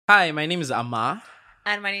Hi, my name is Amma.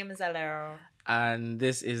 And my name is Alero. And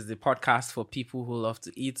this is the podcast for people who love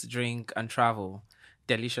to eat, drink, and travel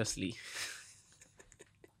deliciously.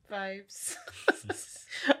 Vibes.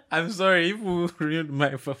 I'm sorry if you ruined my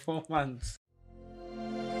performance.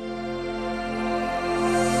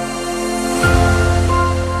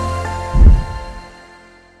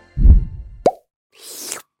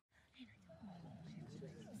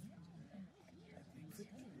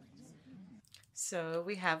 So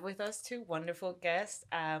we have with us two wonderful guests.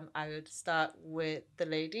 I would start with the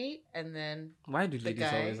lady and then Why do the ladies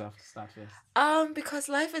guy. always have to start first? Because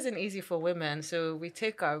life isn't easy for women, so we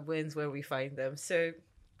take our wins where we find them. So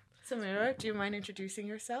Samira, do you mind introducing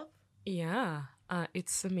yourself? Yeah,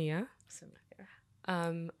 it's Samia.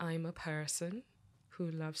 Samira. I'm a person who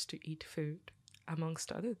loves to eat food,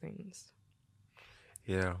 amongst other things.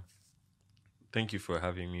 Yeah. Thank you for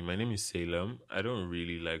having me. My name is Salem. I don't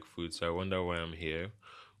really like food, so I wonder why I'm here.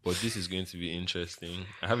 But this is going to be interesting.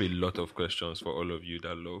 I have a lot of questions for all of you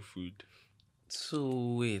that love food.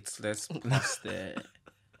 So wait, let's pause there.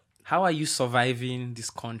 How are you surviving this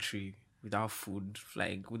country without food,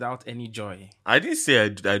 like without any joy? I didn't say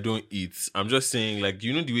I don't eat. I'm just saying, like,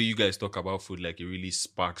 you know, the way you guys talk about food, like, it really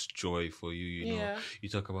sparks joy for you, you know? Yeah. You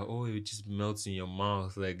talk about, oh, it just melts in your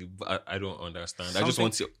mouth. Like, I don't understand. I just Something-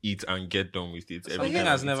 want to eat and get done with it. Every Something time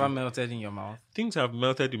has I'm never eating. melted in your mouth. Things have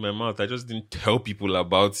melted in my mouth. I just didn't tell people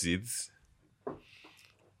about it.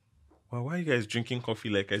 Well, why are you guys drinking coffee?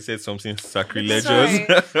 Like I said, something sacrilegious. Sorry.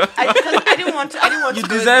 I didn't want to. You to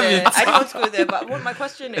go deserve there. it. I didn't want to go there. But what my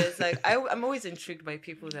question is, like, I'm always intrigued by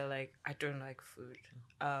people that are like, I don't like food.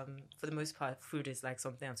 For the most part, food is like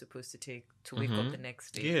something I'm supposed to take to wake up the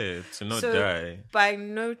next day. Yeah, to not So, die. But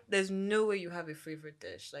there's no way you have a favorite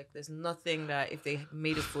dish. Like, there's nothing that if they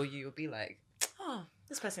made it for you, you'll be like, oh,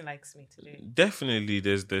 this person likes me today. Definitely,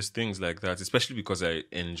 there's things like that, especially because I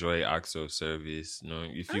enjoy acts of service. You know,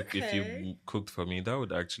 if you Okay. cooked for me, that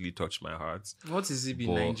would actually touch my heart. What is it be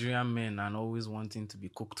But- Nigerian men and always wanting to be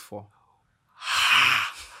cooked for?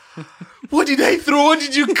 What did I throw? What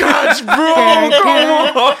did you catch, bro? Come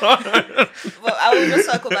on. Well, I will just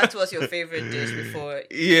circle back to what's your favorite dish before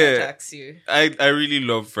Yeah. attacks you. I really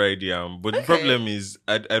love fried yam, but the Okay. problem is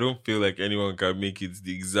I don't feel like anyone can make it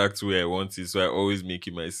the exact way I want it, so I always make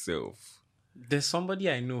it myself. There's somebody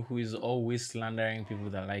I know who is always slandering people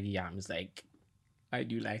that like yams. Like, I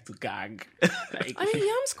do like to gag. Like, I mean,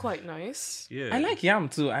 yam's quite nice. Yeah, I like yam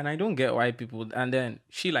too, and I don't get why people. And then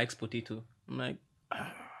she likes potato. I'm like,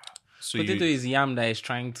 so potato is yam that is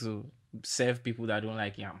trying to serve people that don't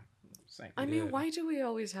like yam. It's like, I mean, yeah. why do we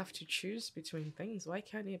always have to choose between things? Why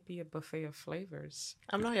can't it be a buffet of flavors?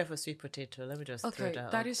 I'm not here for sweet potato. Let me just throw Okay,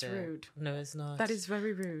 that that out is there. rude. No, it's not. That is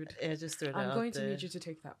very rude. Yeah, just throw that I'm out going to there. need you to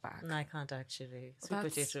take that back. No, I can't actually. Sweet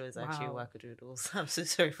That's- potato is actually wow. wackadoodles. I'm so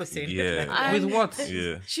sorry for saying Yeah. that. With what?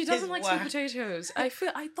 Yeah. She doesn't It's like whack. sweet potatoes. I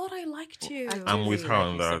thought I liked you. I'm with her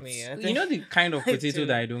on that. You know the kind of I potato do.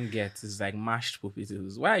 that I don't get is like mashed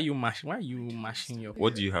potatoes. Why are you mashing your?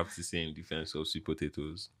 What do you have to say in defense of sweet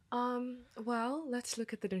potatoes? Well, let's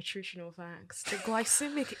look at the nutritional facts. The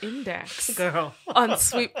glycemic index Girl. on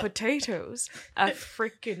sweet potatoes are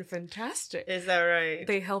freaking fantastic. Is that right?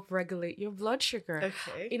 They help regulate your blood sugar.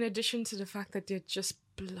 Okay. In addition to the fact that they're just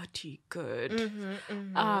bloody good.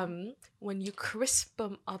 When you crisp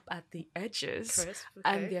them up at the edges Crisp, okay.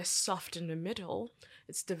 and they're soft in the middle,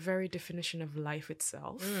 it's the very definition of life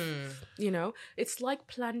itself. Mm. You know, it's like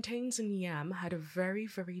plantains and yam had a very,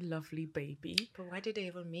 very lovely baby. But why did they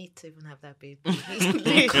even meet to even have that baby?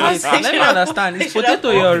 Because Let me understand. It's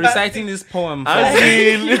potato. You're reciting this poem. For.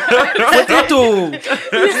 mean, Potato.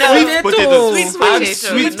 sweet potatoes. Sweet potato.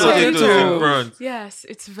 Sweet No. potatoes Potato. in front. Yes,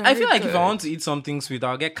 it's very I feel like if good. I want to eat something sweet,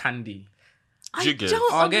 I'll get candy. I You get-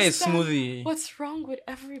 don't I'll get a understand smoothie. What's wrong with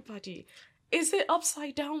everybody? Is it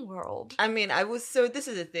upside down world? I mean, so this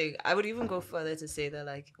is the thing. I would even go further to say that,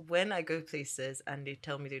 like, when I go places and they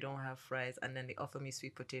tell me they don't have fries and then they offer me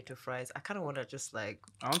sweet potato fries, I kind of want to just, like,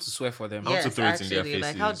 I want to swear for them. want to yes, throw it in their actually,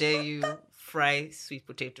 like, how faces. dare you fry sweet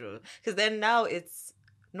potato? Because then now it's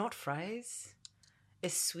not fries.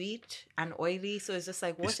 It's sweet and oily, so it's just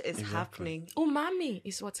like, what is Exactly. happening? Umami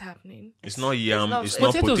is what's happening. It's not yam. not- It's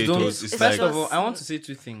not Potatoes don't. potatoes. It's First like of all, I want to say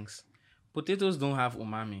two things. Potatoes don't have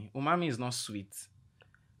umami. Umami is not sweet.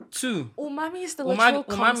 Two. Umami is the literal Umami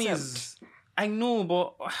concept. is. I know,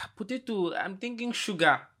 but potato. I'm thinking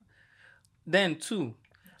sugar. Then two.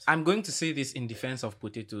 I'm going to say this in defense of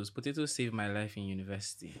potatoes. Potatoes saved my life in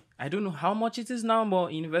university. I don't know how much it is now,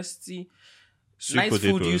 but university. sweet Nice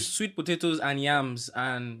potatoes. food, use sweet potatoes and yams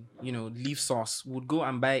and leaf sauce. Would go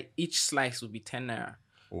and buy each slice would be 10 naira.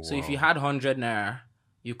 So if you Wow. had 100 naira,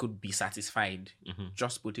 you could be satisfied.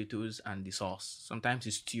 Just potatoes and the sauce. Sometimes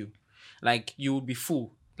it's stew. Like, you will be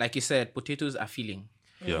full. Like you said, potatoes are filling.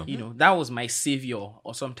 Yeah. You know, that was my savior.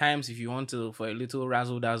 Or sometimes if you want to, for a little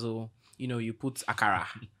razzle dazzle, you know, you put akara.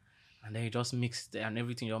 And then you just mix it, and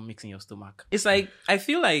everything you mix in your stomach. It's like, I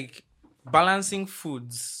feel like balancing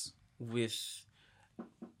foods with,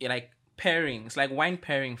 like, pairings, like wine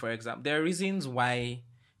pairing, for example. There are reasons why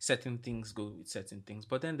certain things go with certain things.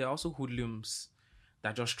 But then there are also hoodlums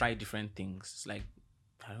that just try different things. It's like,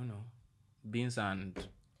 I don't know, beans and...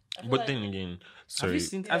 But then again, sorry.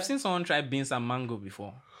 I've seen someone try beans and mango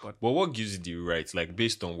before. But what gives you the right? Like,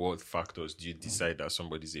 based on what factors do you decide that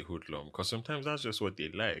somebody's a hoodlum? Because sometimes that's just what they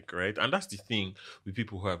like, right? And that's the thing with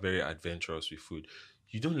people who are very adventurous with food.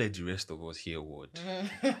 You don't let the rest of us hear word.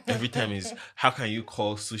 Every time is, how can you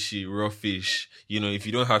call sushi raw fish? You know, if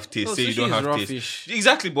you don't have taste, say you don't have taste. Fish.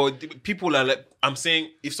 Exactly, but people are like, I'm saying,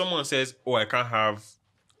 if someone says, oh, I can't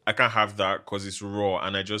have that because it's raw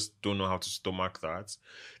and I just don't know how to stomach that,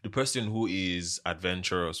 the person who is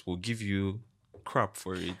adventurous will give you crap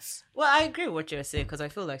for it. Well, I agree with what you're saying, because I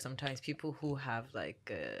feel like sometimes people who have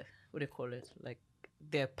like what do you call it, like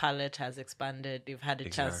their palate has expanded, they've had a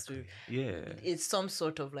chance to, it's some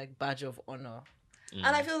sort of like badge of honor. And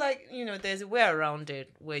I feel like, you know, there's a way around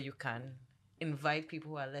it where you can invite people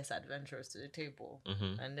who are less adventurous to the table.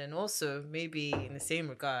 And then also maybe in the same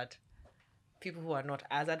regard, people who are not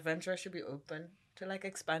as adventurous should be open to like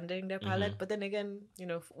expanding their palette. But then again, you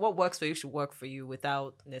know, what works for you should work for you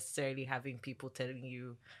without necessarily having people telling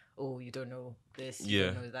you, oh, you don't know this, you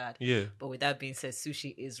don't know that. Yeah. But with that being said,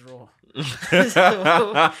 sushi is raw.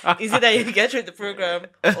 So is it that you get through the program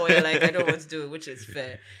or you're like, I don't want to do it, which is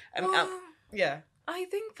fair. Yeah. I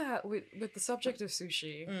think that with the subject of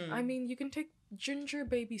sushi, I mean, you can take ginger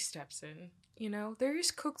baby steps in. You know, there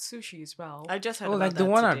is cooked sushi as well. I just heard Oh, about like that the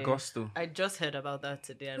one today. at Gusto. I just heard about that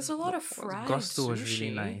today. There's a lot of fried Gusto sushi. was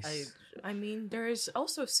really nice. I mean, there is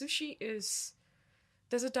also sushi is...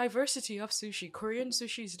 There's a diversity of sushi. Korean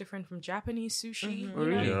sushi is different from Japanese sushi. Oh,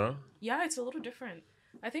 really? Yeah. Yeah, it's a little different.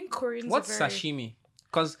 I think Koreans What's are very... sashimi?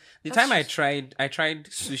 Because the That's time I just- tried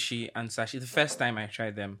sushi and sashimi, the first time I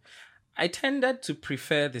tried them, I tended to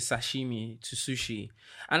prefer the sashimi to sushi.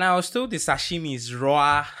 And I was told the sashimi is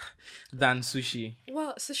raw than sushi.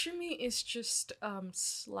 Well, sashimi is just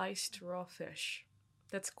sliced raw fish.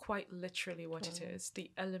 That's quite literally what it is.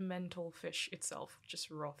 The elemental fish itself,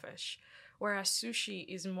 just raw fish. Whereas sushi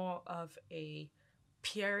is more of a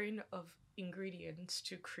pairing of ingredients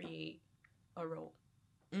to create a roll.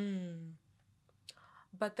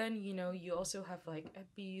 But then, you know, you also have like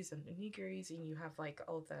epis and onigiris, and you have like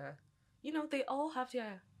all the, you know, they all have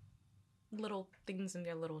their little things in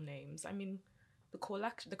their little names. I mean, the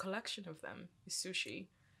collection of them is sushi.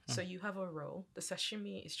 So you have a roll. The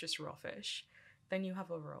sashimi is just raw fish. Then you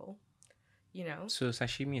have a roll, you know. So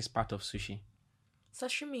sashimi is part of sushi.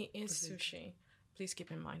 Sashimi is sushi. Please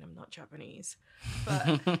keep in mind I'm not Japanese.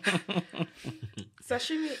 But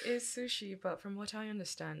sashimi is sushi, but from what I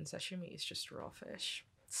understand, sashimi is just raw fish.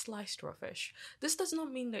 Sliced raw fish. This does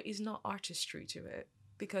not mean there is not artistry to it,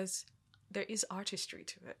 because there is artistry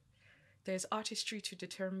to it. There's artistry to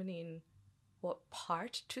determining what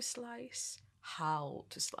part to slice, how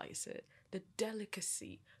to slice it, the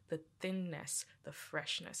delicacy, the thinness, the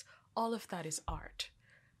freshness. All of that is art.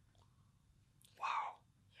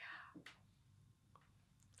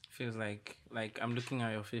 Feels like I'm looking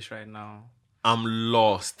at your face right now. I'm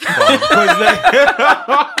lost. Like,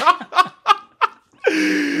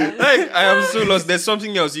 I am so lost. There's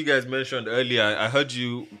something else you guys mentioned earlier. I heard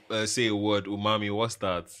you say a word, umami. What's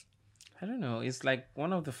that? I don't know. It's like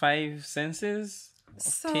one of the 5 senses of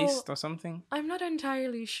So, taste or something. I'm not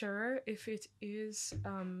entirely sure if it is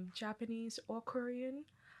Japanese or Korean,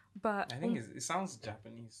 but I think it sounds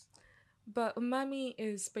Japanese. but umami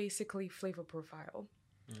is basically flavor profile.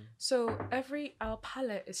 So our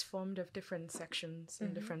palate is formed of different sections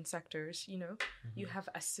and different sectors, you know. You have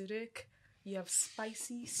acidic, you have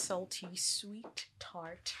spicy, salty, sweet,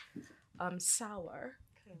 tart, sour,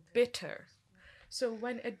 bitter. So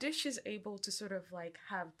when a dish is able to sort of like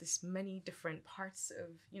have this many different parts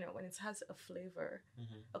of, you know, when it has a flavor,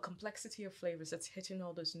 a complexity of flavors that's hitting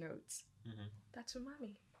all those notes, that's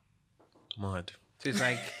umami. Mad. So it's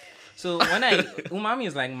like, so when umami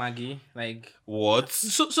is like Maggi, like What?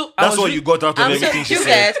 so. That's what you got out of everything she you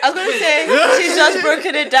said. guys, I was going to say, she's just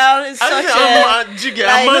broken it down in such It's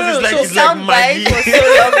like Maggie. was so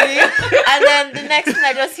lovely. And then the next thing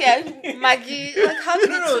I just hear, Maggie, like how did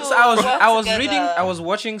it So I was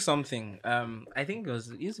watching something. I think it was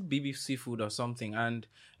BBC Food or something, and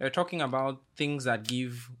they're talking about things that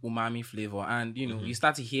give umami flavor, and you know, you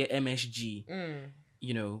start to hear MSG.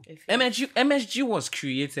 MSG was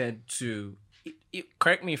created to.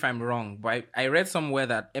 Correct me if I'm wrong, but I read somewhere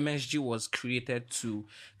that MSG was created to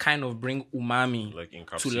kind of bring umami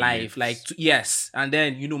to life. Yes. And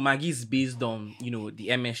then, Maggi is based on, the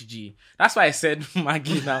MSG. That's why I said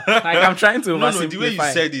Maggi now. Like, I'm trying to oversimplify. No, the way you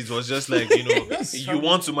said it was just like, you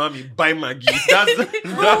want umami, buy Maggi.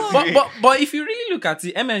 But if you really look at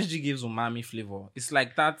it, MSG gives umami flavor. It's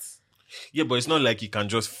like that. Yeah, but it's not like you can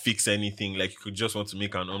just fix anything. Like you could just want to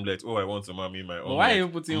make an omelette. Oh, I want umami in my omelette. Why are you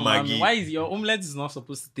putting umami? Why is your omelette is not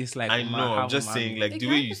supposed to taste like I know, I'm just saying, like the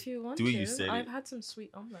way you said I've had some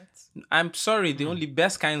sweet omelets. I'm sorry, the only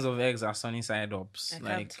best kinds of eggs are sunny side ups.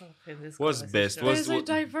 What's best? There's a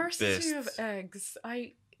diversity of eggs.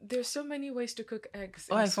 There's so many ways to cook eggs.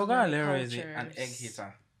 Oh, I forgot Leroy is an egg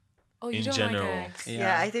hater. Oh, you don't like eggs?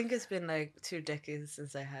 Yeah, I think it's been like 2 decades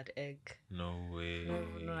since I had egg. No way.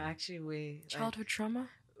 No, actually, way. Childhood trauma?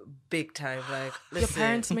 Big time. Like, listen, your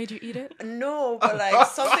parents made you eat it? No, but like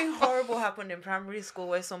something horrible happened in primary school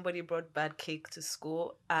where somebody brought bad cake to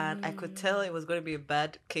school, and I could tell it was going to be a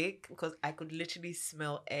bad cake because I could literally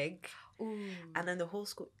smell egg. Ooh. And then the whole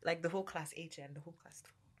school, like the whole class ate it, and the whole class.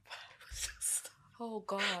 Oh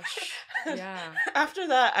gosh. Yeah. After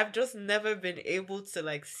that, I've just never been able to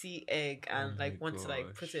like see egg and want to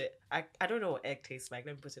like put it. I don't know what egg tastes like.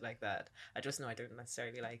 Let me put it like that. I just know I don't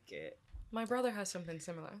necessarily like it. My brother has something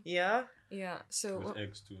similar. Yeah? Yeah. So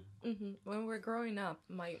eggs too. Mm-hmm. When we're growing up,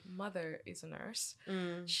 my mother is a nurse.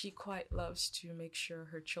 She quite loves to make sure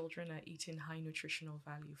her children are eating high nutritional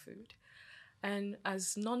value food. And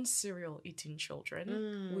as non-cereal eating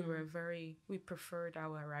children, we preferred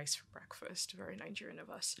our rice for breakfast. Very Nigerian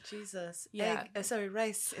of us. Jesus. Yeah.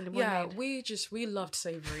 Rice in the morning. Yeah, we loved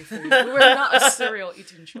savory food. We were not a cereal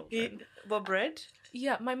eating children. But bread?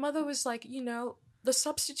 Yeah, my mother was like, the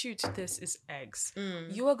substitute to this is eggs.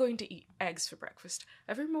 You are going to eat eggs for breakfast.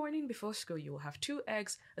 Every morning before school, you will have 2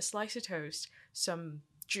 eggs, a slice of toast, some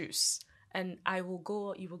juice. And you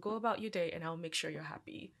will go about your day and I'll make sure you're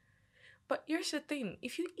happy. But here's the thing,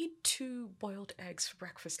 if you eat 2 boiled eggs for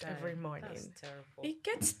breakfast every morning, it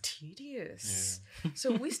gets tedious. Yeah.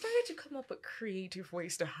 So we started to come up with creative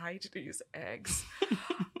ways to hide these eggs.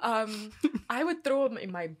 I would throw them in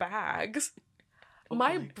my bags.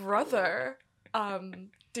 My brother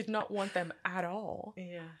did not want them at all.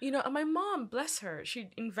 Yeah. And my mom, bless her,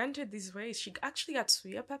 she invented these ways. She actually got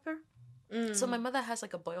suya pepper. So my mother has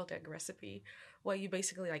like a boiled egg recipe where you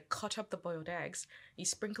basically like cut up the boiled eggs, you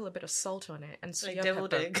sprinkle a bit of salt on it, and suya deviled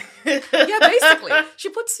pepper. Egg. Yeah, basically. She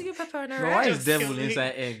puts suya pepper on her eggs. Why is devil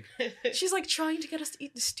inside egg? She's like trying to get us to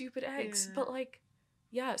eat the stupid eggs. Yeah. But like,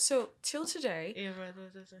 yeah, so till today,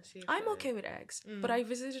 I'm okay with eggs. But I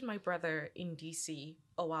visited my brother in DC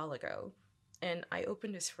a while ago, and I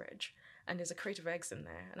opened his fridge, and there's a crate of eggs in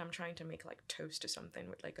there, and I'm trying to make like toast or something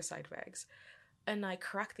with like a side of eggs. And I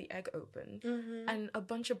crack the egg open, and a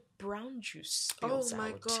bunch of brown juice spills out. Oh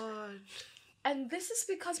my god! And this is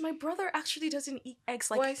because my brother actually doesn't eat eggs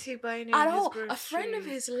like why is he buying it at all. A friend of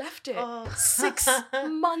his left it 6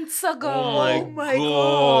 months ago. Oh my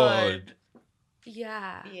god!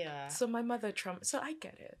 Yeah. Yeah. So my mother So I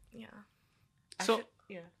get it. Yeah.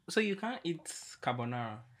 So you can't eat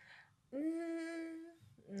carbonara?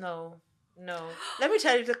 No. Let me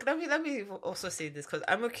tell you. Let me also say this because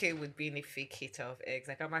I'm okay with being a fake hater of eggs.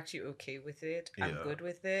 Like I'm actually okay with it. I'm good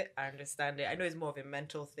with it. I understand it. I know it's more of a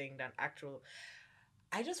mental thing than actual.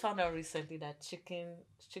 I just found out recently that chicken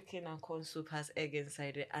and corn soup has egg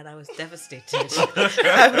inside it, and I was devastated.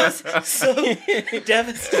 I was so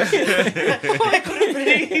devastated. I couldn't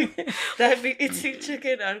believe that I've been eating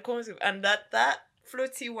chicken and corn soup, and that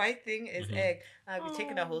floaty white thing is egg. I've been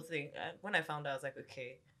taking that whole thing. And when I found out, I was like,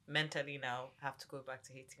 okay. Mentally now have to go back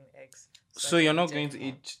to hating eggs. So you're not going to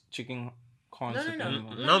eat chicken corn soup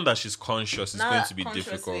anymore? Now that she's conscious, it's going to be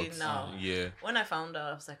difficult. Now. Yeah. When I found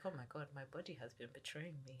out, I was like, oh my god, my body has been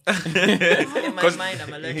betraying me. In my mind,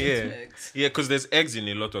 I'm allergic to eggs. Yeah, because there's eggs in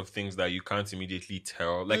a lot of things that you can't immediately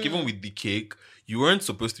tell. Like even with the cake, you weren't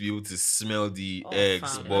supposed to be able to smell the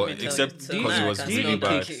eggs, but except because it was really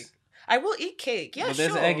bad. I will eat cake. Yeah, but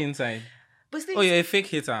there's egg inside. But you're a fake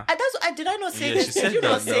hater. Did I not say this? She said Did you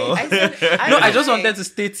not say? I said, I just wanted to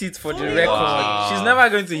state it for the record. Wow. She's never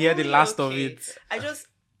going to hear the last of it.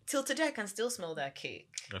 Till today, I can still smell that cake.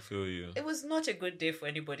 I feel you. It was not a good day for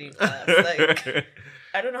anybody in class. Like,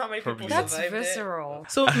 I don't know how many people That's survived visceral.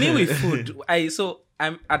 it. So me with food,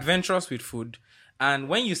 I'm adventurous with food, and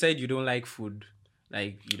when you said you don't like food.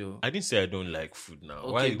 I didn't say I don't like food now.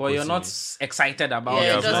 Okay, but you're not excited about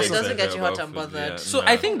it. It doesn't get you hot and bothered. So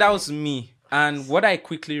I think that was me. And what I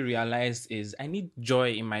quickly realized is I need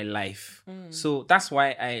joy in my life. So that's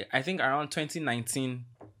why I think around 2019,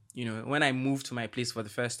 when I moved to my place for the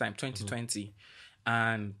first time, 2020,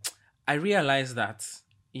 and I realized that,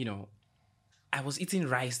 I was eating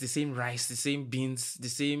rice, the same beans, the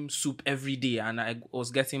same soup every day, and I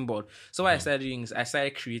was getting bored. So what I started doing is I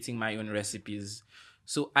started creating my own recipes.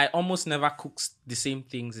 So I almost never cook the same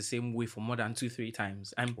things the same way for more than 2-3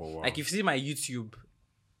 times. Like, if you see my YouTube,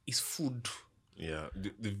 it's food. Yeah,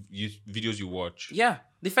 the videos you watch. Yeah,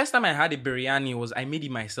 the first time I had a biryani I made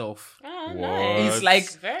it myself. Oh, nice. It's like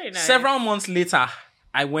very nice. Several months later,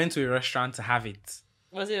 I went to a restaurant to have it.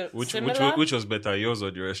 Was it which was better, yours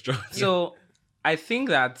or the restaurant? So I think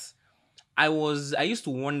that I used to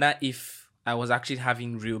wonder if I was actually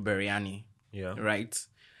having real biryani. Yeah. Right?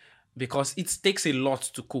 Because it takes a lot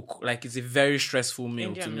to cook. Like, it's a very stressful meal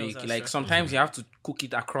Indian to meals make. are Like, sometimes you have to cook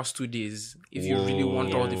it across 2 days if you really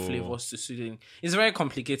want all the flavors to suit in. It's very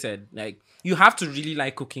complicated. Like, you have to really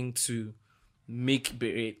like cooking to make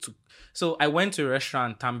beret. So I went to a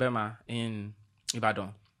restaurant, Tambema, in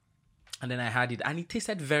Ibadan. And then I had it, and it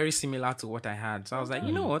tasted very similar to what I had. So I was like,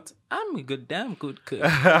 you know what? I'm a damn good cook.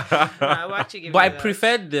 But I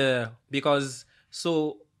preferred because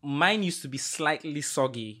mine used to be slightly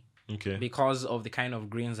soggy. Okay. Because of the kind of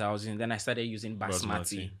grains I was using. Then I started using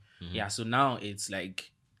basmati. Yeah, so now it's like,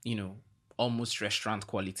 almost restaurant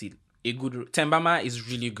quality. A good Tembama is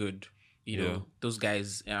really good. Those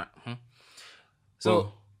guys. Yeah.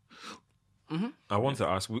 So, I want to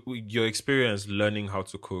ask your experience learning how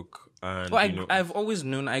to cook. And I've always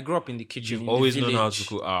known. I grew up in the kitchen. You've always known how to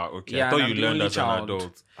cook. Okay. Yeah, I thought you learned as an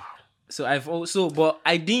adult. So but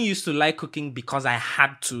I didn't used to like cooking because I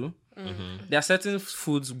had to. There are certain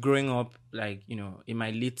foods growing up, like, in my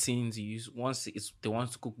late teens, they want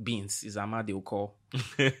to cook beans, is Ama they will call.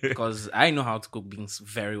 Because I know how to cook beans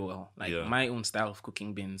very well. Like, my own style of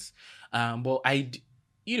cooking beans. But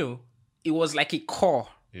it was like a chore.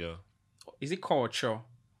 Yeah. Is it core or chore?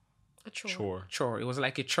 A chore. Chore. It was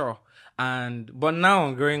like a chore. But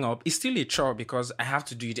now growing up, it's still a chore because I have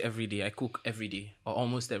to do it every day. I cook every day or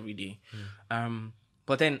almost every day.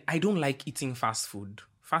 But then I don't like eating fast food.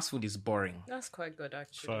 Fast food is boring. That's quite good,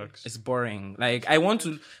 actually. Facts. It's boring. Like,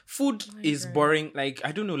 food is boring. Like,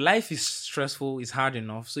 I don't know. Life is stressful. It's hard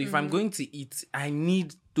enough. So if I'm going to eat, I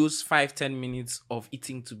need those 5-10 minutes of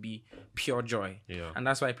eating to be pure joy. Yeah. And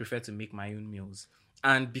that's why I prefer to make my own meals.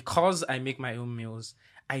 And because I make my own meals,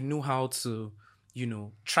 I know how to,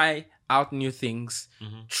 try out new things.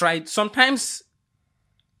 Sometimes,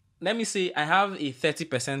 let me say, I have a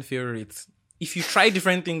 30% fail rate. If you try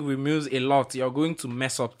different things with meals a lot, you're going to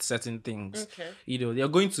mess up certain things. Okay. You're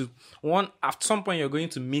going to at some point you're going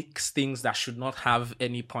to mix things that should not have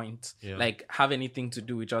any point, like have anything to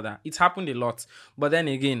do with each other. It's happened a lot, but then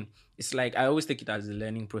again, it's like I always take it as a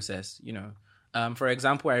learning process. For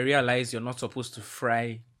example, I realized you're not supposed to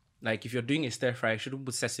fry. Like, if you're doing a stir fry, you shouldn't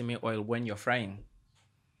put sesame oil when you're frying.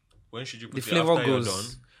 When should you put the it flavor after goes? You're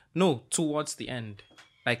done? No, towards the end.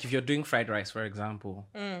 Like, if you're doing fried rice, for example.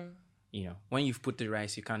 When you've put the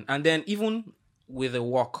rice, you can. And then even with a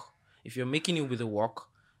wok, if you're making it with a wok,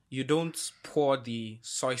 you don't pour the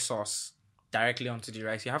soy sauce directly onto the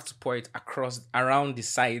rice. You have to pour it around the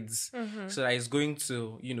sides so that it's going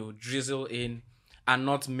to, drizzle in and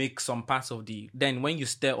not make some parts of then when you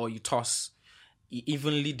stir or you toss, it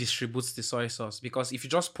evenly distributes the soy sauce. Because if you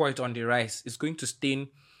just pour it on the rice, it's going to stain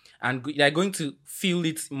and you're going to feel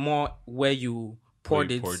it more where you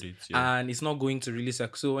poured it, and it's not going to really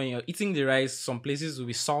suck. So when you're eating the rice, some places will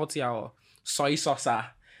be saltier or soy saucer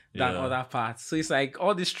than other parts. So it's like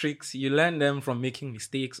all these tricks, you learn them from making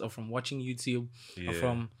mistakes or from watching YouTube or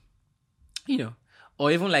from,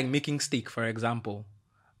 or even like making steak, for example.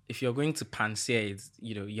 If you're going to pan-sear it,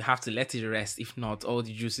 you have to let it rest. If not, all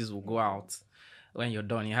the juices will go out. When you're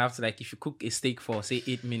done, you have to, like, if you cook a steak for say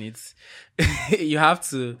 8 minutes, you have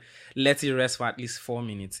to let it rest for at least 4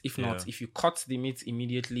 minutes. If not, if you cut the meat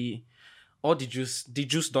immediately, all the juice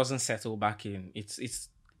doesn't settle back in.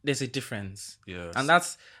 There's a difference. Yes. And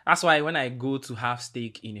that's why when I go to have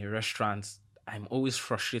steak in a restaurant, I'm always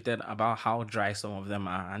frustrated about how dry some of them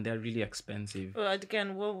are, and they're really expensive. Well,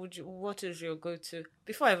 again, what is your go-to?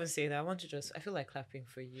 Before I even say that, I feel like clapping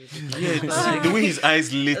for you. The way his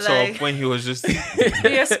eyes lit up when he was just...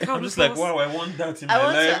 Yes, I'm just like, wow, I want that in my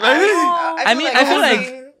life. I feel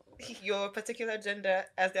like your particular gender,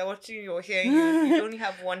 as they're watching you or hearing you only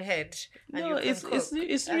have one head. And no, you can cook.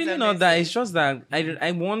 It's really not that. It's just that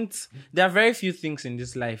I want... There are very few things in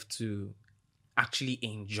this life to actually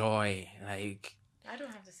enjoy. Like, I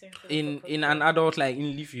don't have the same in an adult, like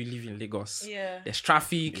if you live in Lagos, there's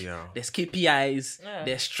traffic, there's KPIs,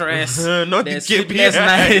 there's stress, not there's the sleepless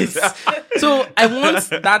KPIs. nights. So I want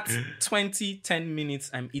that 10 minutes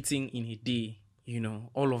I'm eating in a day,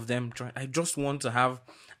 all of them. I just want to have,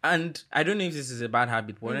 and I don't know if this is a bad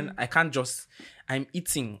habit, but then I can't just, I'm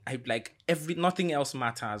eating. Nothing else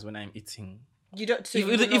matters when I'm eating. You don't, so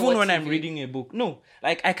even when I'm reading a book. No,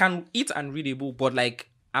 like I can eat and read a book, but like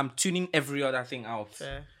I'm tuning every other thing out.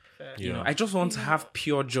 Fair. I just want to have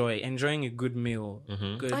pure joy, enjoying a good meal.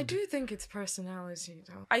 Good. I do think it's personality,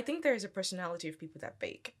 though. I think there's a personality of people that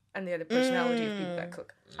bake, and the other personality of people that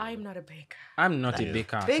cook. I'm not a baker. I'm not a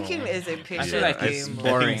baker. Baking is a patient I feel like game. it's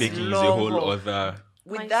boring. I think baking is a whole other.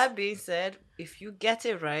 With that being said, if you get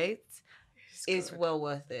it right, it's well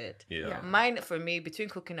worth it. Yeah. Mine, for me, between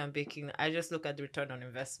cooking and baking, I just look at the return on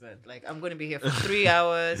investment. Like, I'm going to be here for 3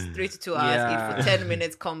 hours, 3 to 2 hours, eat for 10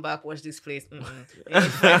 minutes, come back, watch this place.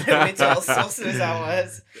 Wait till sauces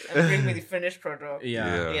hours and bring me the finished product.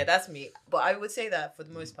 Yeah, that's me. But I would say that for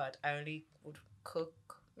the most part, I only would cook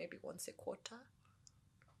maybe once a quarter.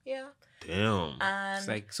 Yeah. Damn. And it's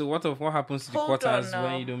like, so what happens to the quarters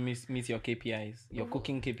when you don't meet your KPIs, your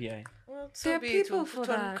cooking KPI? There are people for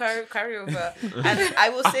that. Carry over. And I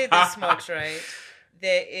will say this much, right?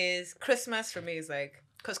 There is Christmas for me is like,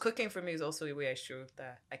 because cooking for me is also a way I show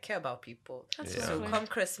that I care about people. So come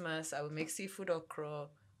Christmas, I will make seafood okra,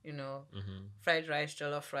 fried rice,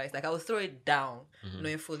 jollof rice. Like I will throw it down,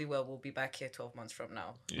 knowing fully well we'll be back here 12 months from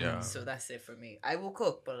now. Yeah. So that's it for me. I will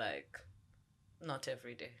cook, but like not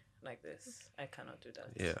every day. Like this, I cannot do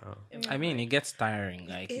that. Yeah, I mean, it gets tiring.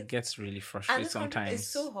 Like it gets really frustrating sometimes. It's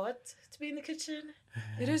so hot to be in the kitchen.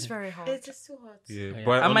 It is very hot. It's just too hot. Yeah.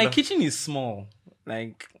 But and my kitchen is small.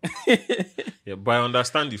 Like, but I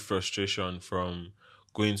understand the frustration from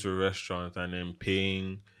going to a restaurant and then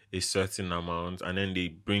paying a certain amount, and then they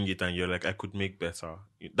bring it, and you're like, I could make better.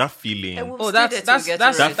 That feeling. That's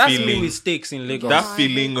feeling mistakes in Lagos. That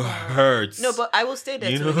feeling hurts. No, but I will stay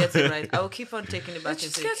there till we get it right. I will keep on taking it back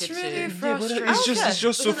into the kitchen. Really frustrating. It's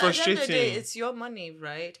just so frustrating. At the end of the day, it's your money,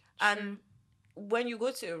 right? And when you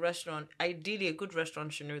go to a restaurant, ideally a good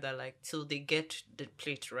restaurant should know that like till they get the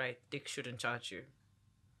plate right, they shouldn't charge you.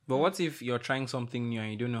 But what if you're trying something new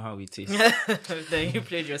and you don't know how it tastes? Then you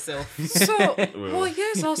played yourself. So,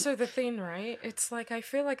 here's also the thing, right? It's like, I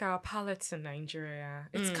feel like our palates in Nigeria,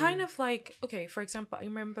 it's kind of like, okay, for example, I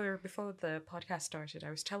remember before the podcast started, I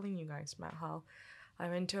was telling you guys about how I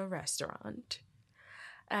went to a restaurant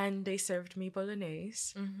and they served me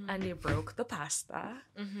bolognese and they broke the pasta,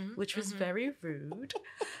 which was very rude.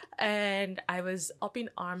 And I was up in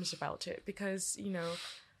arms about it because,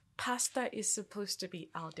 pasta is supposed to be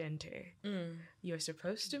al dente. You're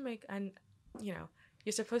supposed to make, and you're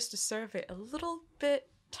supposed to serve it a little bit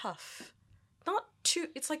tough, not too.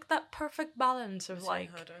 It's like that perfect balance of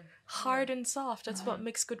like hard and soft. That's what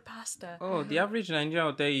makes good pasta. Oh, the average Nigerian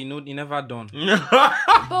out there, you never done.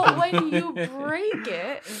 But when you break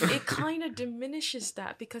it, it kind of diminishes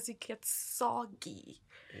that because it gets soggy.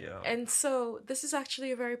 Yeah. And so this is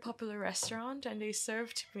actually a very popular restaurant and they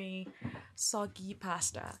served me soggy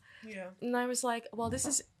pasta. Yeah. And I was like, well,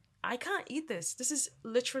 I can't eat this. This is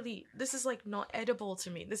like not edible to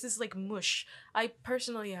me. This is like mush. I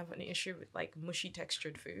personally have an issue with like mushy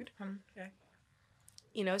textured food. Okay.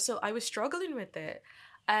 So I was struggling with it.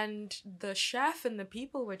 And the chef and the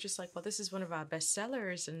people were just like, well, this is one of our best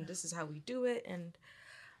sellers and this is how we do it. And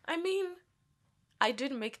I mean, I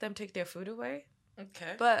did make them take their food away.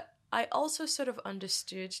 Okay. But I also sort of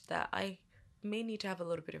understood that I may need to have a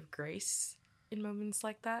little bit of grace in moments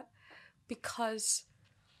like that because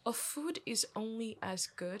a food is only as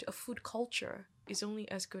good, a food culture is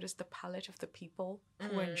only as good as the palate of the people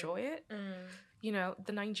who enjoy it.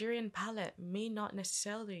 The Nigerian palate may not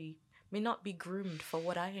be groomed for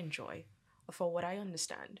what I enjoy or for what I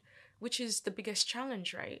understand, which is the biggest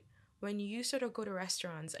challenge, right? When you sort of go to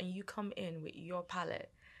restaurants and you come in with your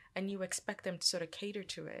palate and you expect them to sort of cater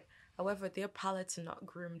to it. However, their palates are not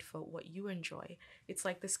groomed for what you enjoy. It's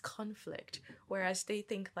like this conflict, whereas they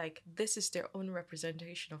think like this is their own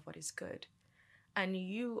representation of what is good. And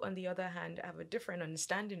you, on the other hand, have a different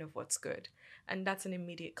understanding of what's good. And that's an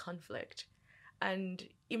immediate conflict. And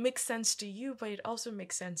it makes sense to you, but it also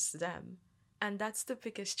makes sense to them. And that's the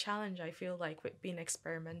biggest challenge, I feel like, with being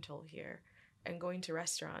experimental here and going to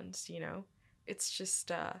restaurants, It's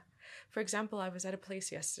just... For example, I was at a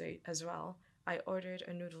place yesterday as well. I ordered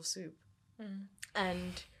a noodle soup.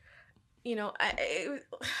 And, I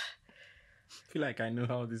feel like I know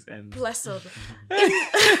how this ends. Bless them.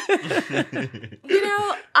 Did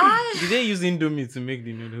they use Indomie to make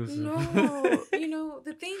the noodle soup? No.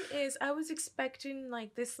 The thing is, I was expecting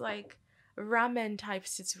like this like ramen type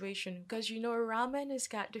situation because ramen has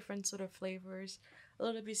got different sort of flavors. A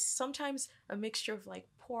little bit sometimes a mixture of like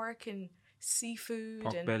pork and seafood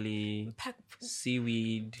Pork and belly,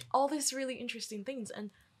 seaweed. all these really interesting things, and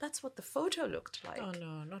that's what the photo looked like. Oh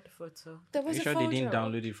no, not the photo. There was You a sure photo. they didn't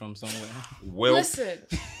download it from somewhere? Well, Listen,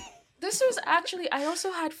 this was actually, I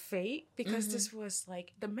also had faith because this was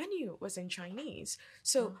like, the menu was in Chinese.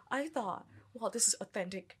 So I thought, well, this is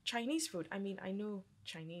authentic Chinese food. I mean, I know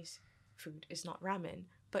Chinese food is not ramen,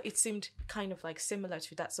 but it seemed kind of like similar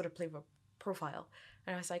to that sort of flavor profile.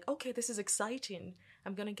 And I was like, okay, this is exciting.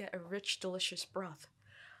 I'm going to get a rich, delicious broth.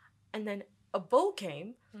 And then a bowl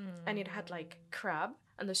came and it had like crab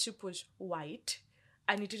and the soup was white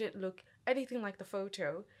and it didn't look anything like the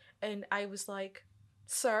photo. And I was like,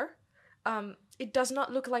 sir, it does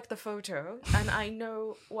not look like the photo and I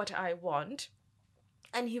know what I want.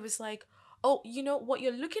 And he was like, oh, what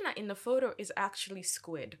you're looking at in the photo is actually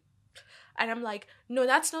squid. And I'm like, no,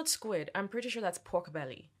 that's not squid. I'm pretty sure that's pork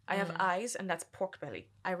belly. I have eyes and that's pork belly.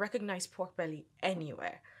 I recognize pork belly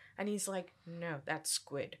anywhere. And he's like, no, that's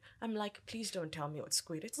squid. I'm like, please don't tell me what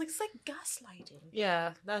squid. It's like gaslighting.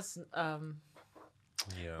 Yeah, that's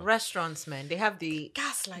yeah. restaurants, man. They have the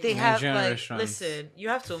Gaslighting. They have Nigerian like restaurants. listen. You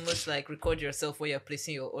have to almost like record yourself when you're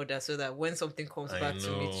placing your order, so that when something comes back to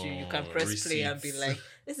meet you, you can press play and be Receipts. like,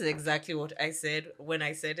 "This is exactly what I said when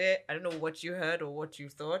I said it." I don't know what you heard or what you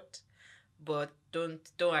thought, but don't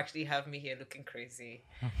actually have me here looking crazy.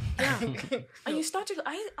 Yeah. And you started,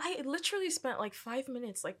 I literally spent like 5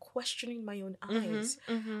 minutes like questioning my own eyes.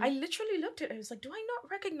 I literally looked at it. I was like, do I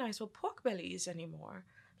not recognize what pork belly is anymore?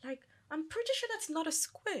 Like, I'm pretty sure that's not a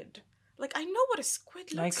squid. Like, I know what a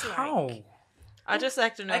squid looks like. How? I just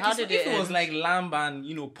like to know Like how if did it it was end? like lamb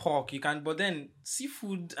and pork, you can. But then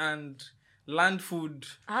seafood and land food.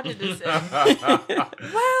 How did this end?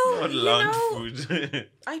 Well, Not land food.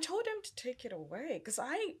 I told him to take it away because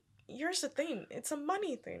here's the thing. It's a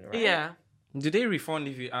money thing, right? Yeah. Do they refund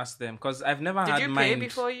if you ask them? Because I've never Did had you mine. pay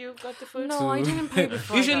before you got the food? No, I didn't pay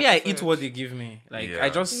before. Usually I I got eat food. what they give me. Like Yeah. I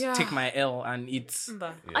just Yeah. take my L and eat.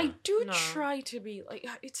 But I do No. try to be like,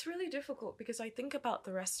 it's really difficult because I think about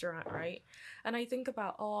the restaurant, right? And I think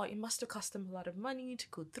about, oh, it must have cost them a lot of money to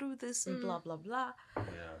go through this and blah, blah, blah. Yeah.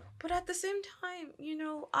 But at the same time,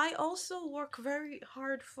 I also work very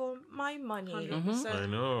hard for my money. 100%. I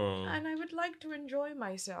know. And I would like to enjoy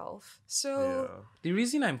myself. So, Yeah. The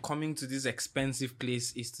reason I'm coming to this expensive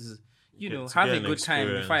place is to, To have get a an good time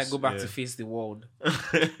before I go back experience, to face the world.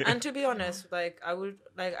 And to be honest, like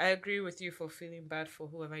I agree with you for feeling bad for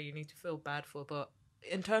whoever you need to feel bad for, but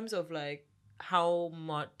in terms of like how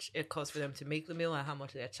much it costs for them to make the meal and how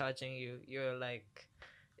much they're charging you, you're like,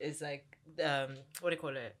 it's like what do you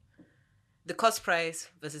call it? The cost price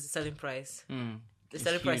versus the selling price. The It's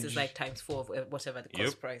selling price is huge. like times 4 of whatever the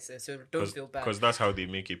cost Yep. price is. So don't feel bad. Because that's how they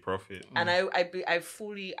make a profit. And I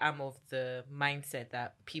fully am of the mindset that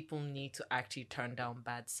people need to actually turn down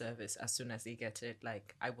bad service as soon as they get it.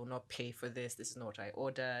 Like, I will not pay for this. This is not what I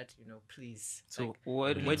ordered. Please. So like,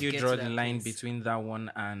 where we do need to you get draw to the that line place. between that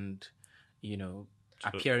one and,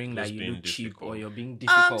 appearing that just you being look cheap difficult. or you're being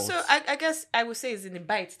difficult? So I guess I would say it's in the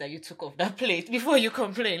bites that you took off that plate before you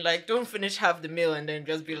complain. Like, don't finish half the meal and then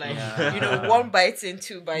just be like, Yeah. 1 bite in,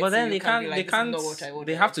 2 bites. but then in, they you can can't. be like, They this can't. is not what I ordered.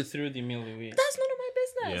 They have to throw the meal away. That's none of my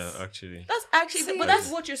business. Yeah, actually. That's actually, See, but that's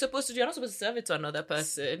what you're supposed to do. You're not supposed to serve it to another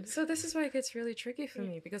person. so this is where it gets really tricky for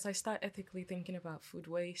me because I start ethically thinking about food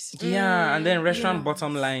waste. Yeah, and then restaurant Yeah.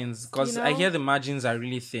 bottom lines, because I hear the margins are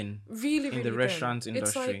really thin Really, really in the thin. restaurant It's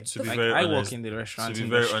industry. like To be Like, very I honest, work in the restaurant To be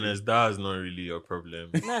industry. very honest, that is not really your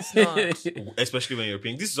problem. That's not. Especially when you're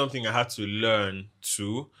paying. This is something I had to learn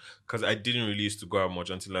too, because I didn't really used to go out much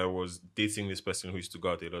until I was dating this person who used to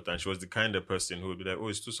go out a lot, and she was the kind of person who would be like, "Oh,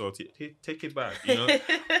 it's too salty. Take it back."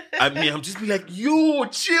 I mean, I'm just be like, "Yo,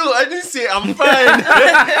 chill. I didn't say I'm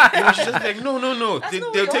fine." She's just like, "No. That's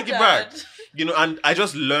not They'll what take you it back." ordered. And I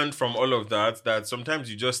just learned from all of that sometimes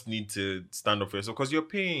you just need to stand up for yourself because you're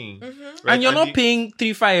paying. Right? And you're not paying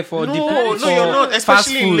 3-5 for No, the no, for you're not, fast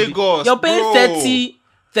especially in food. Lagos, You're paying bro. 30,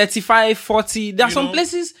 35, 40. There are You some know?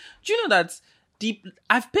 places. Do you know that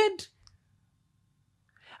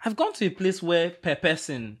I've gone to a place where per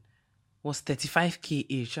person was 35k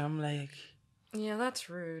each. I'm like, Yeah, that's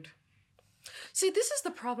rude. See, this is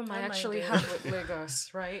the problem I I actually mind have with Lagos,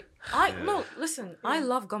 right? No, listen, I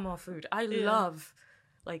love Gomo food. I love,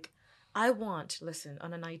 listen,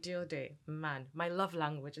 on an ideal day, man, my love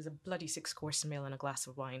language is a bloody 6-course meal and a glass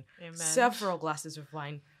of wine. Amen. Several glasses of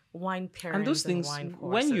wine. wine pairings And those things, wine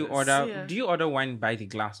when you courses. order, do you order wine by the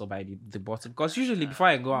glass or by the bottle? Because usually before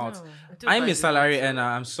I go out, Do I'm by a the salary bottle. earner.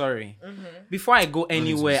 I'm sorry. Before I go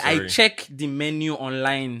anywhere, I sorry. check the menu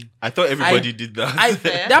online. I thought everybody did that.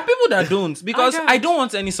 There are people that don't, because don't. I don't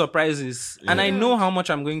want any surprises, and I know don't. how much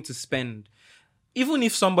I'm going to spend. Even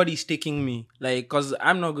if somebody is taking me, like, because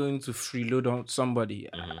I'm not going to freeload on somebody.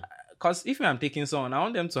 Because if I'm taking someone, I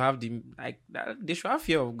want them to have they should have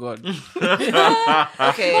fear of God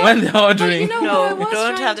Okay. when they're ordering. You know No, what I was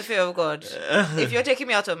don't trying have the fear of God. If you're taking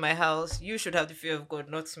me out of my house, you should have the fear of God,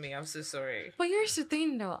 not me. I'm so sorry. But here's the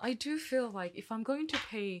thing, though. I do feel like if I'm going to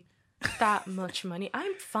pay that much money,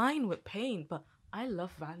 I'm fine with paying, but I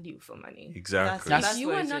love value for money. Exactly. That's You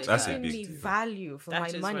what are it not is. That's a giving big me deal. value for That my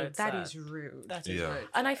is money. where it's That at. is rude. That is Yeah. right.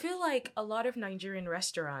 And I feel like a lot of Nigerian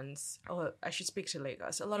restaurants, or I should speak to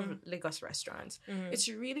Lagos, a lot of Lagos restaurants, it's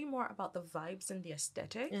really more about the vibes and the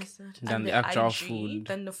aesthetic Than and the actual IG food.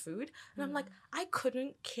 than the food. And I'm like, I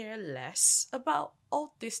couldn't care less about,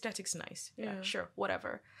 the aesthetic's nice. Yeah, sure,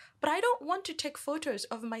 whatever. But I don't want to take photos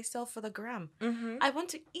of myself for the gram. I want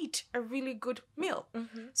to eat a really good meal.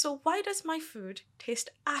 So why does my food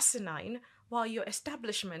taste asinine while your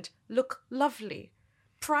establishment look lovely?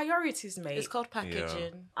 Priorities made. It's called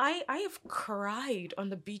packaging. I have cried on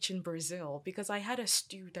the beach in Brazil because I had a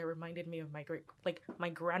stew that reminded me of my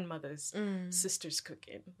grandmother's sister's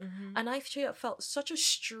cooking, and I felt such a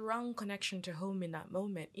strong connection to home in that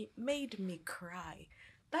moment. It made me cry.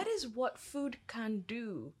 That is what food can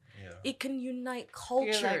do. It can unite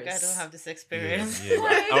cultures. You're like, I don't have this experience. Yeah,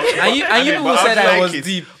 And you people said I was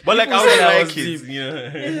deep. But like, I People was said I like was it, deep. you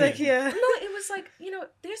know. It's like, yeah. No, it was like,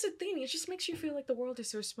 there's a thing. It just makes you feel like the world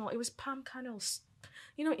is so small. It was palm kernels.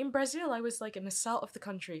 In Brazil, I was like in the south of the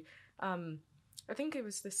country. I think it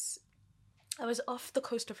was I was off the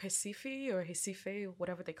coast of Recife,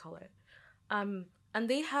 whatever they call it. And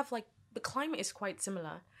they have the climate is quite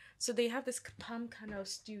similar. So they have this palm kernel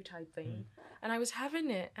stew type thing. And I was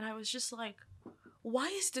having it and I was just like, why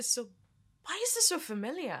is this so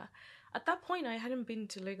familiar? At that point, I hadn't been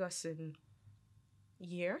to Lagos in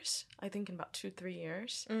years. I think in about 2-3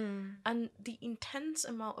 years. And the intense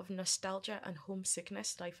amount of nostalgia and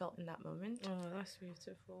homesickness that I felt in that moment That's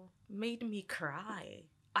beautiful. made me cry.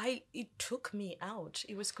 It took me out.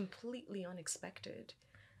 It was completely unexpected.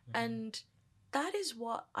 And that is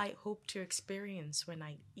what I hope to experience when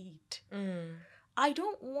I eat. I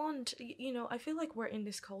don't want, I feel like we're in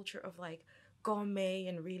this culture of gourmet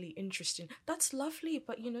and really interesting. That's lovely,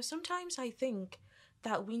 but sometimes I think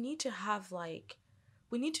that we need to have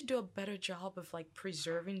we need to do a better job of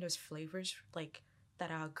preserving those flavors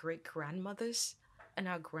that our great grandmothers and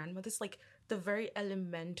our grandmothers, the very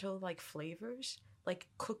elemental flavors,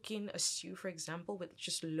 cooking a stew, for example, with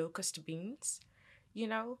just locust beans,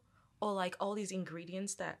 or all these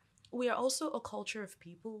ingredients that we are also a culture of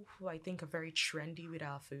people who I think are very trendy with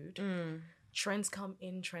our food. Trends come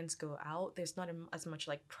in, trends go out. There's not as much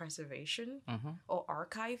preservation or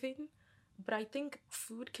archiving. But I think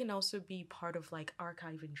food can also be part of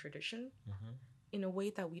archiving tradition in a way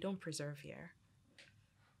that we don't preserve here.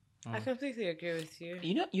 I completely agree with you.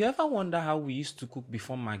 You ever wonder how we used to cook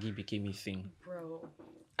before Maggi became a thing? Bro.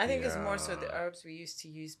 I think it's more so the herbs we used to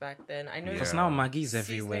use back then. I know Because now Maggi is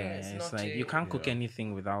everywhere. Seasoning is It's not you can't cook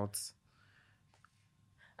anything without.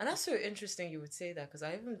 And that's so interesting you would say that, because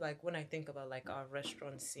I even when I think about our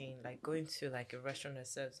restaurant scene, going to a restaurant that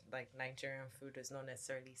serves Nigerian food is not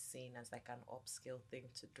necessarily seen as an upskill thing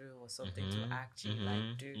to do or something to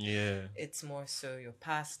actually do. Yeah. It's more so your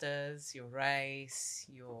pastas, your rice,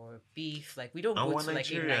 your beef. We don't go to a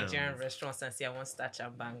Nigerian restaurant and say I want starch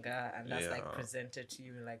and banga and that's presented to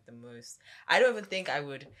you the most. I don't even think I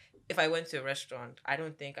would. If I went to a restaurant, I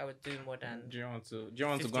don't think I would do more than. Do you want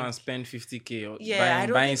to go and spend 50K or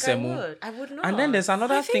buying semo? I would not. And then there's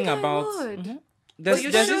another thing about.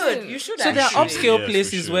 You should. So there are actually. upscale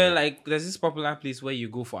places where there's this popular place where you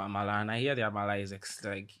go for amala, and I hear the amala is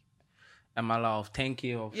amala of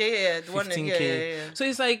 10K or the one 15K. So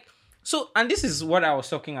it's and this is what I was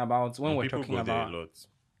talking about when we're talking about. A lot.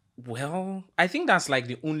 Well, I think that's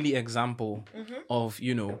the only example of,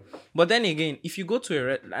 But then again, if you go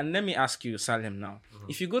to and let me ask you, Salem, now.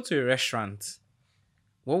 If you go to a restaurant,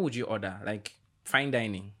 what would you order? Fine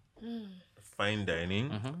dining? Fine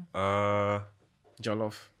dining?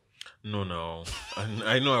 Jollof? No.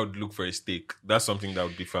 I know I would look for a steak. That's something that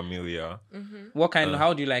would be familiar. What kind?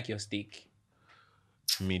 How do you like your steak?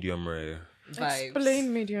 Medium rare. vibes.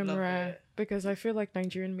 Explain medium Love rare it. because I feel like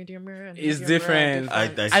Nigerian medium rare and It's medium rare are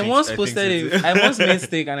different. I once think posted so it. too. I once made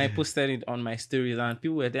steak and I posted it on my stories, and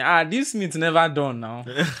people were saying, this meat's never done now.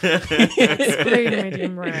 Explain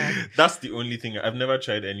medium rare. That's the only thing. I've never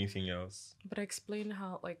tried anything else. But explain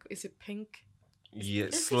how, like, is it pink? Yeah,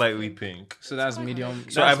 It's slightly pink. So that's medium.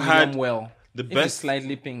 So that's I've medium had well. The If it's best,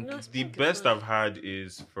 slightly pink. No, it's the pink, best it's I've had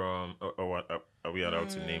is from. Are we allowed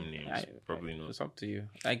to name names? Probably not. It's up to you.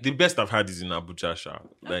 Like The best I've had is in Abuja, Sha.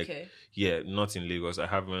 Like, Okay. yeah, not in Lagos. I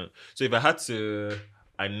haven't. So if I had to,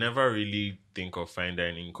 I never really think of fine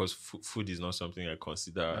dining because food is not something I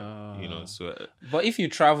consider. So But if you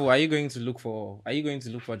travel, are you going to look for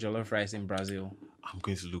jollof rice in Brazil? I'm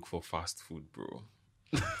going to look for fast food, bro.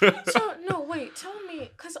 So, no, wait, tell me,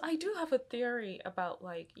 because I do have a theory about,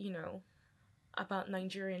 like, about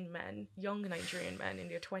Nigerian men, young Nigerian men in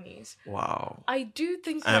their 20s. Wow. I do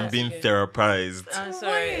think I'm that... being therapized. I'm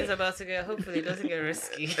sorry, it's about to get. Hopefully, it doesn't get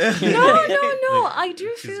risky. No. I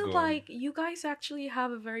do She's feel gone. like you guys actually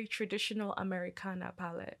have a very traditional Americana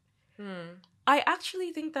palate. Hmm. I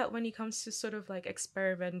actually think that when it comes to sort of like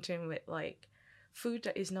experimenting with like food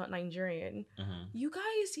that is not Nigerian, you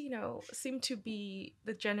guys, seem to be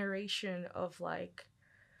the generation of like,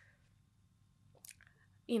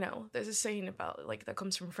 there's a saying about like that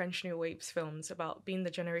comes from French New Waves films about being the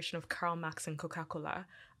generation of Karl Marx and Coca-Cola.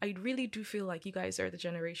 I really do feel like you guys are the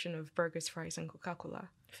generation of burgers, fries, and Coca-Cola.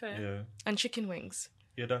 Fair. Yeah. And chicken wings.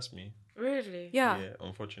 Yeah, that's me. Really? Yeah. Yeah,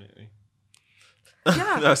 unfortunately.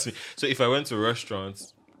 Yeah. That's me. So if I went to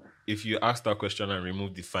restaurants, if you ask that question and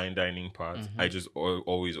remove the fine dining part, I just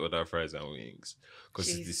always order fries and wings because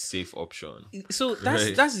it's the safe option. So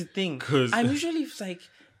Right. that's the thing. 'Cause- I'm usually like,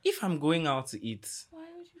 if I'm going out to eat,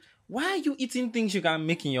 why are you eating things you can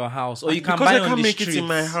make in your house or you can because buy I on can't the make streets? it in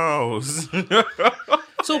my house.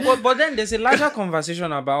 So, but then there's a larger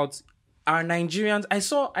conversation about our Nigerians. I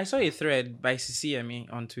saw a thread by CCME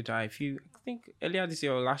on Twitter. I think earlier this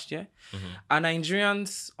year or last year, are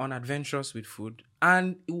Nigerians unadventurous with food?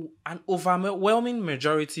 And an overwhelming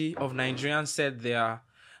majority of Nigerians said they are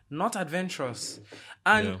not adventurous.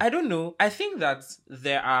 And Yeah. I don't know. I think that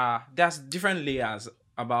there's different layers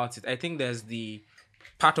about it. I think there's the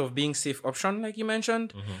part of being safe option, like you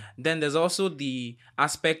mentioned. Then there's also the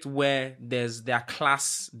aspect where there are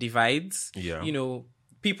class divides. Yeah.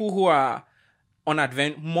 People who are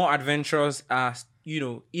more adventurous are,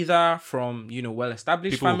 either from,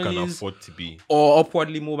 well-established People who can families afford to be. or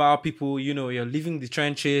upwardly mobile people, you're leaving the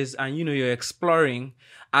trenches and, you're exploring.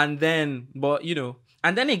 And then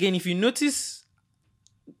again, if you notice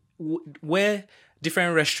where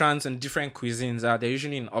different restaurants and different cuisines are, they're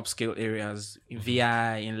usually in upscale areas, in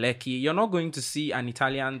VI, in Lekki. You're not going to see an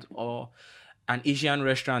Italian or an Asian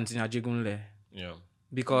restaurant in Ajegunle. Yeah.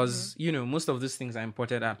 Because, most of these things are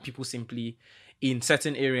imported and people simply, in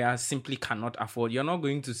certain areas, simply cannot afford. You're not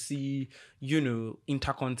going to see,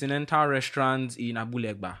 intercontinental restaurants in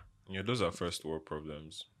Abulegba. Yeah, those are first world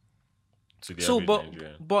problems. To the So, average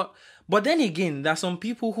Nigerian. but then again, there are some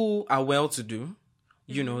people who are well-to-do,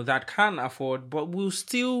 that can afford, but will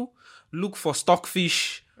still look for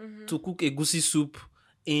stockfish to cook egusi soup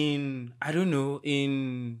in, I don't know,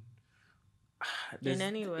 anywhere.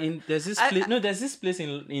 There's this place. No, there's this place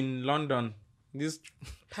in London. This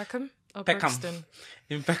Peckham or Peckham. Brixton?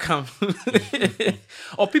 In Peckham.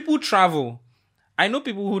 Or people travel. I know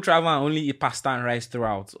people who travel and only eat pasta and rice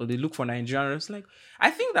throughout, or they look for Nigerian. It's like,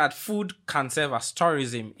 I think that food can serve as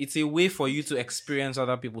tourism. It's a way for you to experience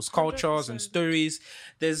other people's cultures and stories.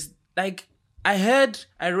 There's like, I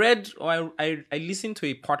read, or I listened to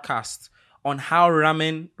a podcast on how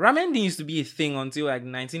ramen didn't used to be a thing until like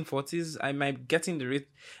 1940s. I might be getting the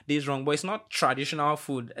days wrong, but it's not traditional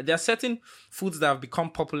food. There are certain foods that have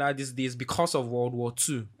become popular these days because of World War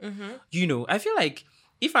II. I feel like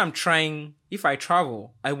if I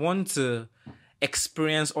travel, I want to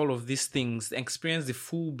experience all of these things, experience the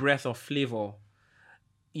full breadth of flavor,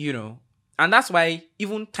 and that's why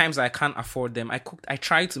even times I can't afford them, I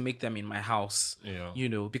try to make them in my house,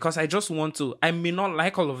 because I just want to. I may not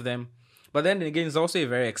like all of them, but then again, it's also a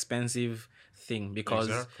very expensive thing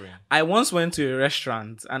because I once went to a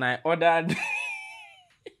restaurant and I ordered.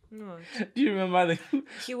 No. Do you remember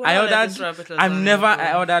I ordered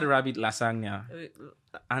rabbit lasagna,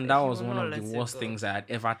 and that was one of the worst things I had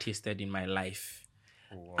ever tasted in my life.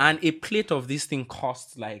 Wow. And a plate of this thing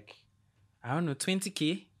costs like, I don't know,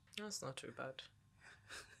 20k. That's not too bad.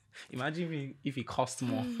 Imagine if it cost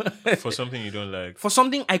more For something you don't like. for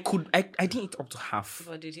something I didn't eat up to half.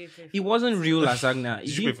 What did you pay for? It wasn't real lasagna.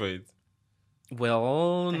 Did you pay for it?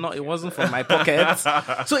 Well, no, it wasn't from my pocket.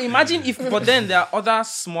 So imagine if, but then there are other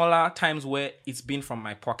smaller times where it's been from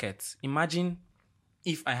my pocket. Imagine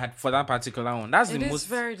if I had for that particular one. That's It the is most.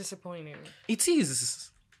 very disappointing. It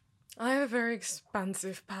is. I have a very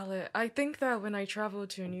expansive palate. I think that when I travel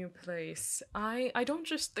to a new place, I don't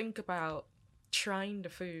just think about trying the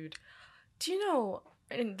food. Do you know,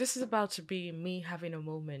 and this is about to be me having a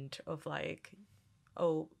moment of like,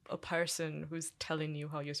 oh, a person who's telling you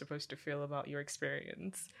how you're supposed to feel about your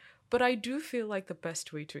experience. But I do feel like the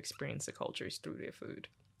best way to experience the culture is through their food.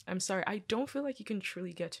 I'm sorry, I don't feel like you can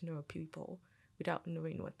truly get to know a people without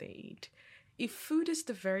knowing what they eat. If food is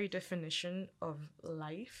the very definition of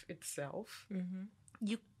life itself,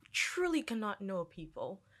 you truly cannot know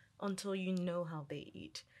people until you know how they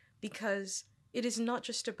eat. Because it is not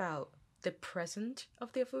just about the present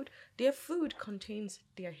of their food contains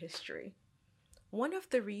their history. One of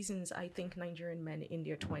the reasons I think Nigerian men in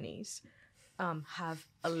their 20s have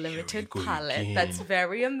a limited palate that's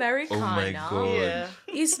very Americana, oh my God.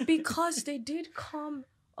 is because they did come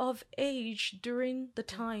of age during the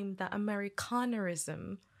time that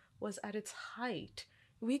Americanerism was at its height.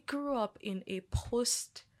 We grew up in a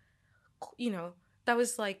that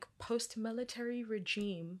was like post-military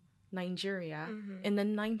regime Nigeria in the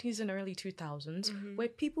 90s and early 2000s, where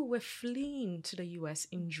people were fleeing to the US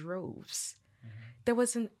in droves. There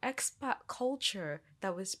was an expat culture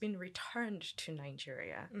that was being returned to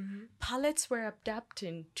Nigeria. Palates were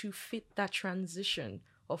adapting to fit that transition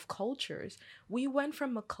of cultures. We went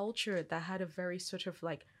from a culture that had a very sort of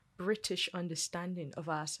like British understanding of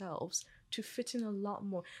ourselves to fit in a lot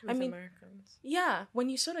more. Americans. Yeah, when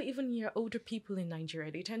you sort of even hear older people in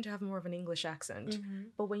Nigeria, they tend to have more of an English accent.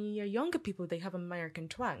 But when you hear younger people, they have American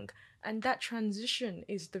twang. And that transition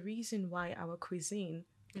is the reason why our cuisine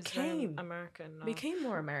became American now. Became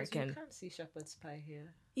more American. You can't see shepherd's pie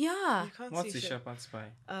here. Yeah. What's the shepherd's pie?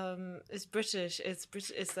 It's British.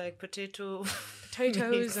 It's like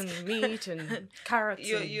potatoes and meat and carrots.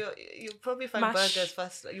 You probably find mash. burgers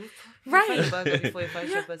first. You Right. find a burger before you find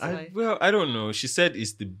shepherd's pie. Well, I don't know. She said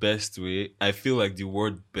it's the best way. I feel like the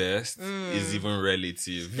word best is even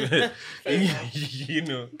relative. You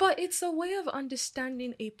know. But it's a way of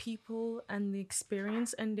understanding a people and the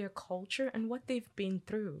experience and their culture and what they've been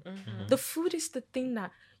through. The food is the thing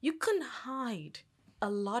that you can hide a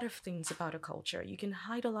lot of things about a culture. You can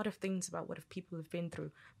hide a lot of things about what people have been through,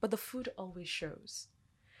 but the food always shows.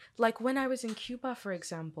 Like when I was in Cuba, for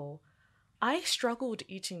example, I struggled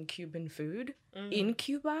eating Cuban food in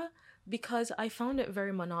Cuba because I found it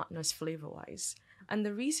very monotonous flavor-wise. And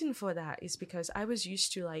the reason for that is because I was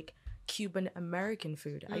used to like Cuban American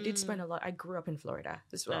food. I did spend I grew up in Florida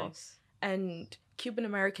as well. Nice. And Cuban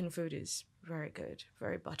American food is very good,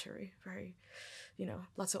 very buttery, very,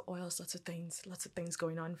 lots of oils, lots of things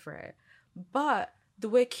going on for it. But the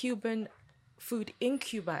way Cuban food in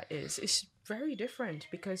Cuba is very different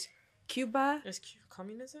because Cuba Is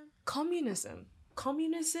communism?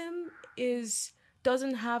 Communism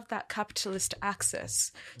doesn't have that capitalist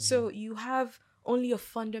access. So you have only a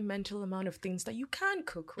fundamental amount of things that you can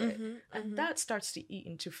cook with. And that starts to eat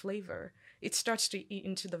into flavor. It starts to eat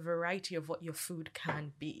into the variety of what your food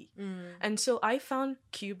can be. And so I found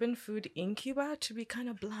Cuban food in Cuba to be kind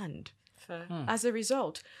of bland. Fair. As a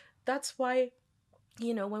result. That's why,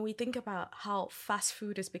 when we think about how fast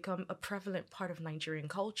food has become a prevalent part of Nigerian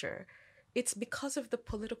culture, it's because of the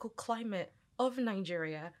political climate of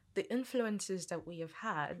Nigeria, the influences that we have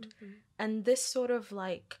had, and this sort of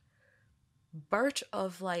like birth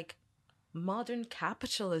of like modern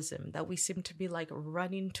capitalism that we seem to be like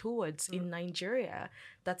running towards in Nigeria,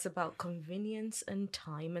 that's about convenience and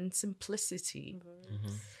time and simplicity.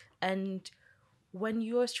 And when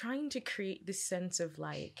you're trying to create this sense of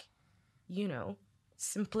like,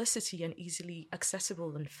 simplicity and easily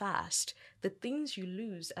accessible and fast, the things you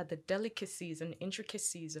lose are the delicacies and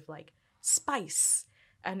intricacies of like spice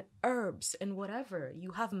and herbs and whatever.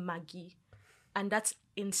 You have Maggi, and that's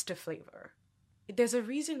insta flavor. There's a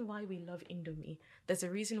reason why we love Indomie. There's a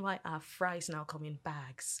reason why our fries now come in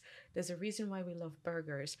bags. There's a reason why we love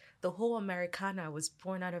burgers. The whole Americana was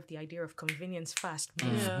born out of the idea of convenience, fast,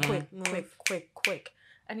 move, quick.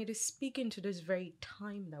 And it is speaking to this very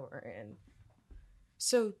time that we're in.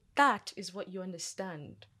 So that is what you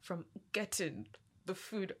understand from getting the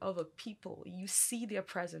food of a people. You see their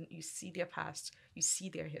present, you see their past, you see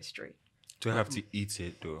their history. Do I have to eat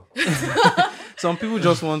it though? Some people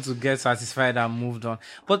just want to get satisfied and moved on.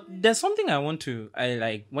 But there's something I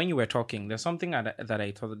like when you were talking, there's something that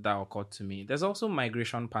I thought that occurred to me. There's also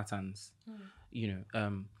migration patterns.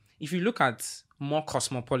 If you look at more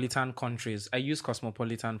cosmopolitan countries, I use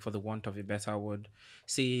cosmopolitan for the want of a better word,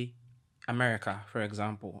 say America, for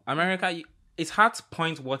example. America, it's hard to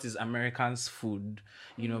point what is Americans' food,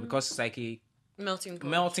 because it's like a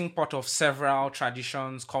melting pot of several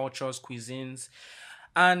traditions, cultures, cuisines.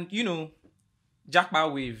 And,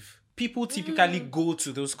 Jackpot Wave, people typically go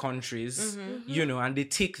to those countries, and they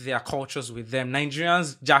take their cultures with them.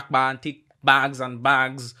 Nigerians jackpot and take bags and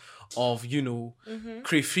bags of,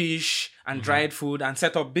 crayfish and dried food and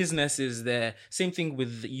set up businesses there. Same thing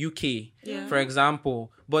with the UK, for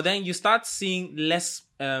example. But then you start seeing less,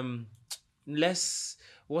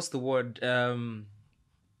 what's the word?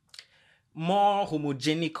 More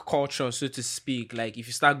homogenic culture, so to speak. Like if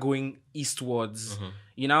you start going eastwards,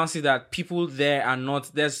 you now see that people there are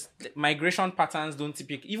not, there's migration patterns don't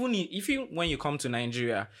typically, even when you come to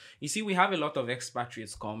Nigeria, you see we have a lot of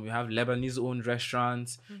expatriates come. We have Lebanese owned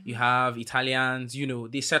restaurants, you have Italians,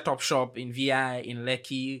 they set up shop in VI, in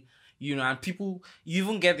Lekki, and people, you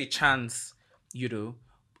even get the chance,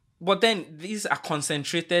 But then these are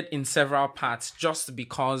concentrated in several parts just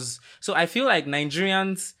because. So I feel like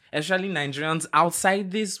Nigerians, especially Nigerians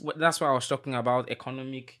outside this, that's why I was talking about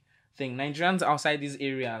economic thing. Nigerians outside these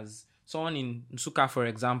areas, someone in Nsukka, for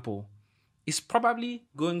example, is probably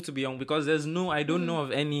going to be young because I don't know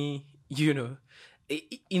of any,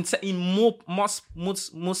 in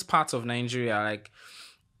most parts of Nigeria, like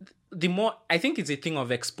I think it's a thing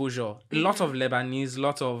of exposure. A lot of Lebanese, a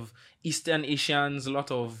lot of Eastern Asians, a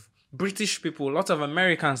lot of British people, a lot of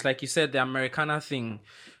Americans, like you said, the Americana thing.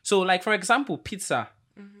 So, like, for example, pizza.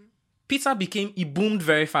 Pizza it boomed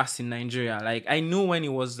very fast in Nigeria. Like, I know when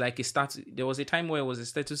it was like there was a time where it was a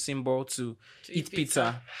status symbol to eat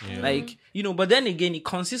pizza. Yeah. Like, but then again, it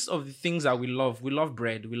consists of the things that we love. We love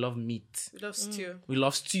bread. We love meat. We love stew. We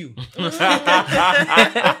love stew. But see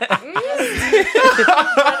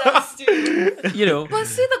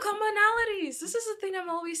the commonalities. This is the thing I'm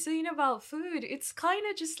always saying about food. It's kind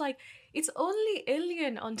of just like, it's only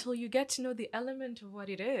alien until you get to know the element of what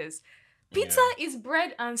it is. Pizza is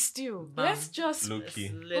bread and stew. Let's just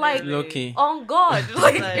Low-key. On God,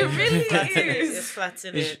 it really is. It's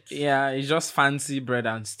flatten it. It's just fancy bread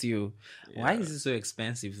and stew. Yeah. Why is it so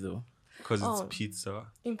expensive though? Because it's pizza.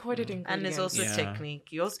 Imported ingredients. And there's also technique.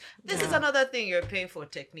 This is another thing you're paying for,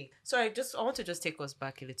 technique. Sorry, I want to just take us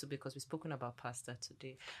back a little bit because we've spoken about pasta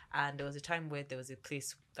today. And there was a time where there was a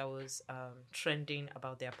place that was trending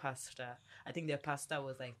about their pasta. I think their pasta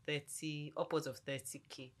was like upwards of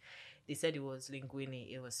 30K. They said it was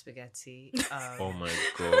linguine, it was spaghetti. Oh my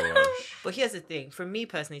gosh. But here's the thing. For me,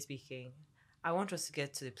 personally speaking, I want us to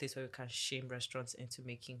get to the place where we can shame restaurants into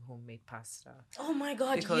making homemade pasta. Oh my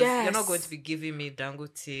God, because you're not going to be giving me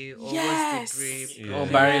dangote or what's the grape or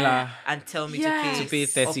barilla and tell me to pay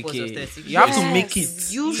 30K. You have to make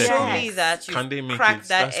it. You show me that you crack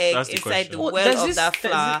that egg inside the well of that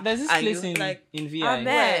flour. There's this place in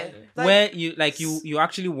VI where you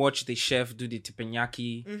actually watch the chef do the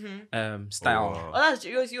teppanyaki style. Oh, that's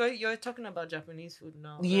you're talking about Japanese food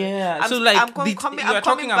now. Right? Yeah, so like you're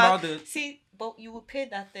talking about the. See, but you will pay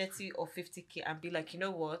that 30 or 50K and be like, you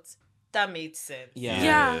know what? That made sense.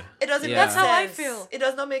 Yeah. It doesn't make sense. That's how I feel. It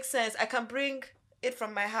does not make sense. I can bring it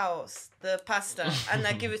from my house, the pasta, and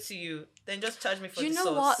I give it to you. Then just charge me for the sauce. You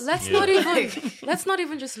know what? Let's not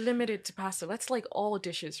even just limit it to pasta. Let's like all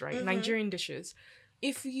dishes, right? Nigerian dishes.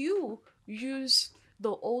 If you use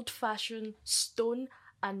the old-fashioned stone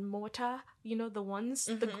and mortar, the ones,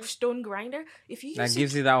 the stone grinder, if you use that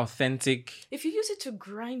gives it that authentic. If you use it to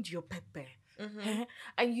grind your pepper,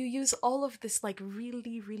 and you use all of this like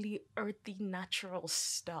really, really earthy, natural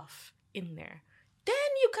stuff in there, then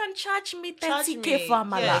you can charge me 30K for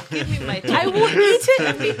amala. Yeah, give me my I would eat it.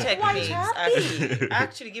 Give me techniques.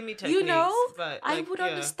 Actually, give me techniques. But, I would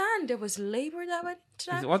understand. There was labor that went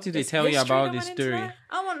into that. What did they tell you about this story?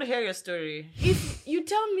 I want to hear your story. If you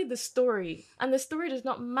tell me the story and the story does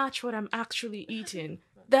not match what I'm actually eating,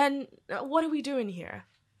 then what are we doing here?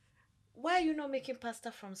 Why are you not making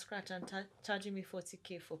pasta from scratch and charging me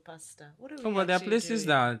 40K for pasta? What are we but there are places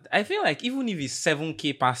that I feel like even if it's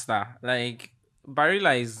 7K pasta, like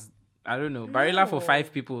Barilla is, I don't know, Barilla for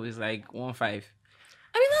 5 people is like 1.5.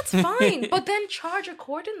 I mean, that's fine, but then charge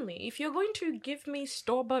accordingly. If you're going to give me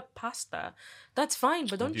store-bought pasta, that's fine,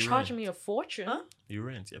 but don't charge me a fortune. Huh? You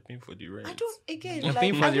rent. You're paying for the rent. You're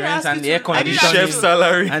paying for the rent and the air conditioning. Chef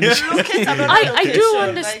salary. I do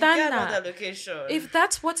understand that. If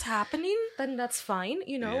that's what's happening, then that's fine.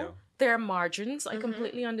 There are margins. I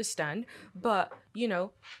completely understand. But,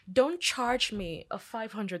 don't charge me a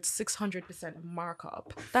 500-600%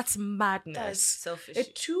 markup. That's madness. That's selfish. A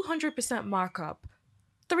 200% markup.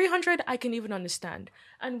 300 I can even understand.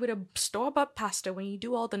 And with a store-bought pasta, when you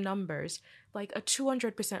do all the numbers, like a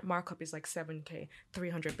 200% markup is like 7K,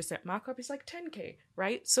 300% markup is like 10K,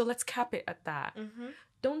 right? So let's cap it at that.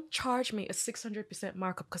 Don't charge me a 600%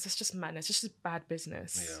 markup, because it's just madness. It's just bad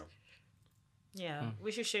business.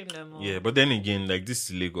 We should shame them all. Yeah, but then again, like, this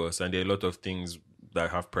is Lagos, and there are a lot of things that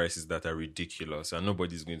have prices that are ridiculous, and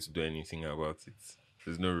nobody's going to do anything about it.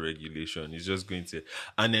 There's no regulation. It's just going to...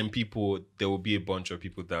 And then there will be a bunch of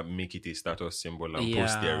people that make it a status symbol and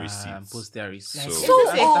post their receipts. Post their receipts. So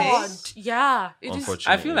odd. Yeah.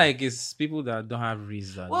 Unfortunately. I feel like it's people that don't have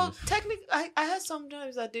reason. Well, technically, I heard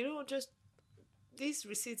sometimes that they don't just... These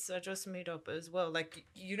receipts are just made up as well. Like,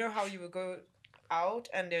 you know how you would go out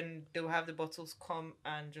and then they'll have the bottles come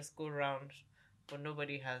and just go around, but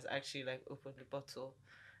nobody has actually, like, opened the bottle.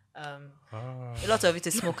 A lot of it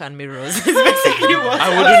is smoke and mirrors. It's basically what I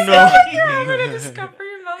wouldn't know. I'm gonna discover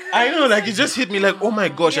your mouth. I know, like, it just hit me like, oh my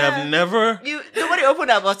gosh, I have never... Nobody opened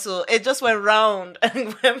that bottle. It just went round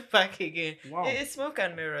and went back again. Wow. It's smoke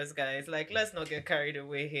and mirrors, guys. Like, let's not get carried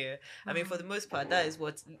away here. I mean, for the most part, that is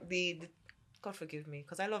what the God forgive me,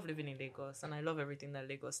 because I love living in Lagos and I love everything that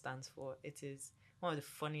Lagos stands for. It is one of the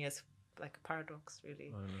funniest, like, paradox,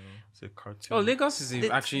 really. I know. It's a cartoon. Oh, Lagos is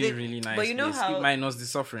actually really nice. But you know place. how minus the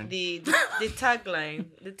suffering. The tagline,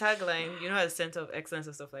 you know, at the center of excellence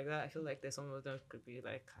and stuff like that. I feel like there's some of them could be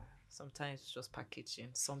like, sometimes it's just packaging,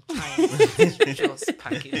 sometimes it's just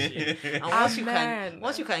packaging. And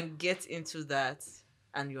once you can get into that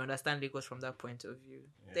and you understand Lagos from that point of view,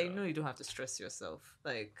 then you know you don't have to stress yourself.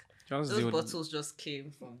 Like, those bottles just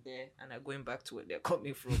came from there and are going back to where they're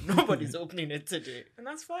coming from. Nobody's opening it today, and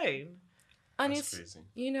that's fine. And That's it's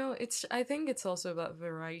crazy. I think it's also about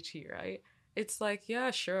variety, right? It's like,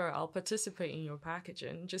 yeah, sure, I'll participate in your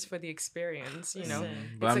packaging just for the experience, you know.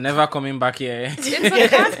 But I'm never coming back here.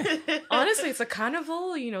 Honestly, it's a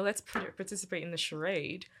carnival, you know, let's participate in the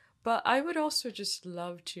charade. But I would also just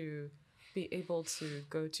love to be able to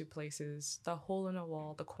go to places, the hole in a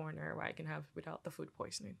wall, the corner, where I can have without the food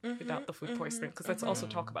poisoning. Because let's also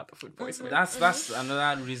talk about the food poisoning. That's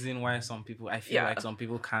another reason why I feel like some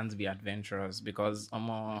people can't be adventurous, because and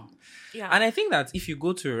I think that if you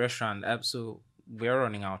go to a restaurant, so we're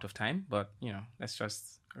running out of time, but you know, let's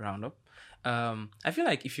just round up. I feel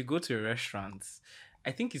like if you go to a restaurant,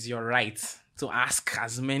 I think it's your right to ask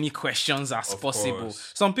as many questions as possible.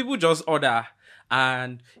 Course. Some people just order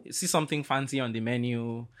and see something fancy on the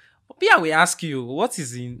menu. Yeah, we ask you, what's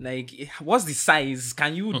the size?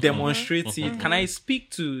 Can you demonstrate it? Can I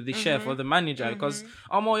speak to the chef or the manager? Because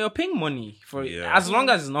you're paying money for it. As long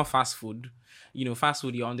as it's not fast food. You know, fast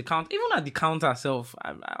food, you're on the counter. Even at the counter itself,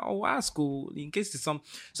 I'll ask in case it's some.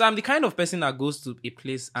 So I'm the kind of person that goes to a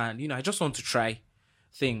place and, you know, I just want to try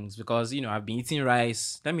things because, you know, I've been eating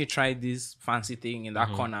rice. Let me try this fancy thing in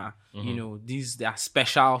that corner. You know, their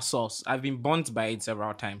special sauce. I've been burnt by it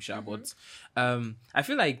several times, but I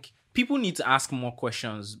feel like people need to ask more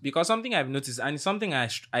questions, because something I've noticed, and it's something I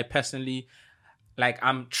personally, like,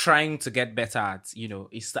 I'm trying to get better at, you know,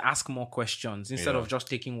 is to ask more questions instead of just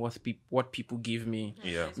taking what people give me.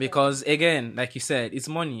 Yeah. Because again, like you said, it's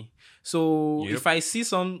money. So if I see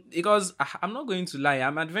because I'm not going to lie,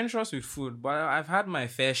 I'm adventurous with food, but I've had my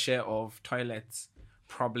fair share of toilets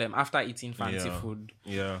problem after eating fancy food.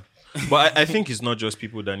 Yeah. But I think it's not just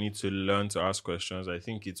people that need to learn to ask questions. I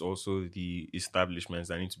think it's also the establishments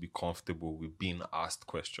that need to be comfortable with being asked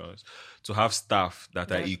questions. To have staff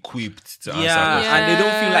that are equipped to answer questions. And they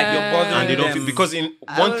don't feel like you're bothering And they don't them. feel, because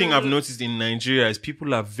one thing I've noticed in Nigeria is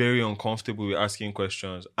people are very uncomfortable with asking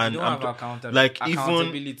questions. And don't have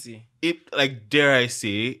accountability. Like, dare I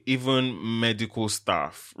say, even medical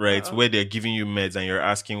staff, right, where they're giving you meds and you're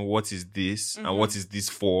asking, what is this and what is this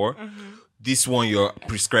for? This one you're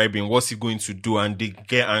prescribing, what's it going to do? And they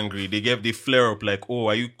get angry. They flare up like, oh,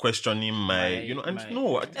 are you questioning my no,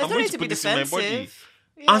 I'm going to put this in my body.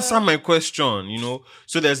 Yeah. Answer my question, you know?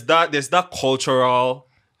 So there's that cultural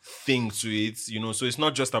thing to it, you know? So it's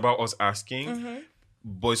not just about us asking,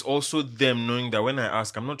 but it's also them knowing that when I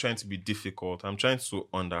ask, I'm not trying to be difficult. I'm trying to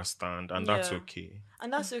understand, and that's okay.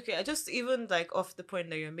 And that's okay. I just, even like off the point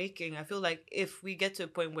that you're making, I feel like if we get to a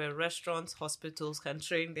point where restaurants, hospitals can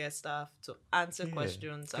train their staff to answer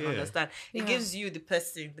questions and understand, it gives you, the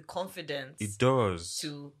person, the confidence. It does.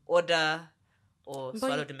 To order or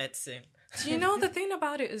swallow the medicine. Do you know the thing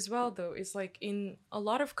about it as well, though, is like in a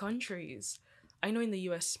lot of countries, I know in the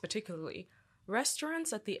US particularly,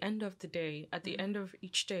 restaurants at the end of the day, at the end of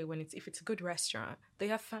each day, if it's a good restaurant, they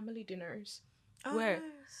have family dinners. Where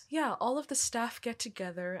all of the staff get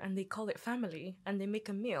together and they call it family, and they make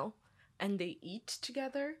a meal and they eat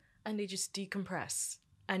together and they just decompress.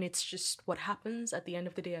 and it's just what happens at the end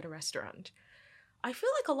of the day at a restaurant. I feel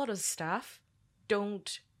like a lot of staff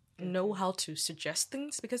don't know how to suggest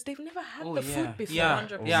things because they've never had the food before. Yeah,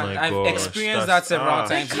 100%. yeah. my I've gosh, experienced that several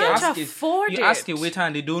times. They can't afford You ask a it. waiter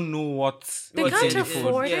and they don't know what. They what's can't in the food.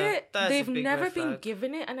 afford Yeah, it. that's a They've big never red been flag.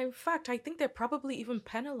 given it, and in fact, I think they're probably even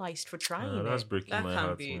penalized for trying That's it. breaking That my can't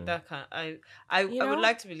heart, be. man. That can't. I You would know?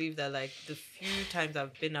 like to believe that like the few times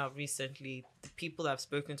I've been out recently, the people I've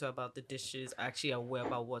spoken to about the dishes are actually aware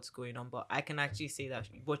about what's going on. But I can actually say that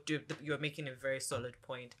you're making a very solid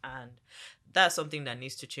point, and that's something that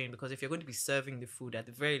needs to change because if you're going to be serving the food, at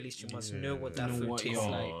the very least you must know what that Know food what tastes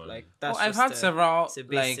you're like. on. Like that's. I've just had several it's a like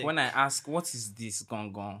basic. when I ask what is this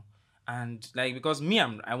gong, and like because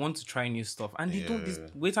I want to try new stuff, and this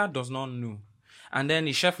waiter does not know, and then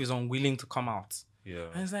the chef is unwilling to come out. Yeah.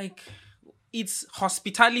 And it's like it's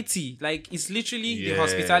hospitality, like it's literally the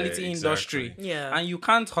hospitality industry. exactly. Yeah. And you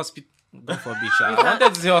can't God forbid, I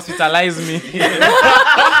wanted to say hospitalize me.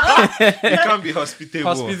 You can't be hospitable.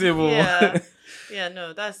 Hospitable. Yeah. Yeah.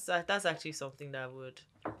 No, that's actually something that would.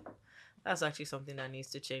 That's actually something that needs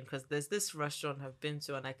to change because there's this restaurant I've been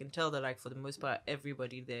to and I can tell that like for the most part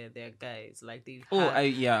everybody there they're guys like they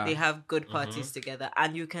have good parties together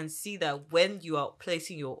and you can see that when you are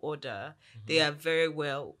placing your order they are very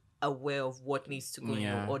well aware of what needs to go in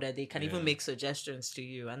your order. They can even make suggestions to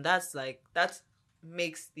you and that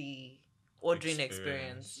makes the ordering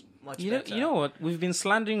experience much better. You know what? We've been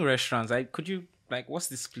slandering restaurants. Could you what's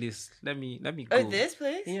this place? Let me go. Oh, this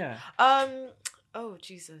place? Yeah. Oh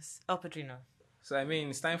Jesus, El Padrino. So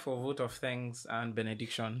it's time for vote of thanks and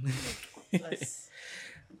benediction. Let's...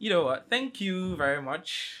 You know what? Thank you very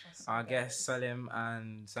much, our guests Salem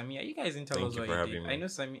and Samia. You guys didn't tell us what you did. I know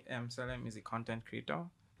Salem is a content creator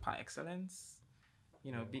par excellence.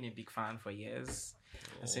 You know, been a big fan for years.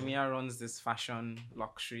 And Samia runs this fashion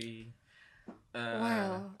luxury.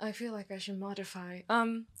 Well, I feel like I should modify.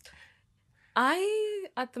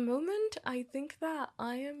 At the moment, I think that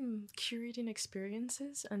I am curating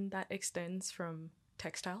experiences, and that extends from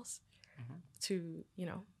textiles to,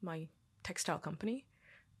 my textile company,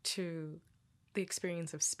 to the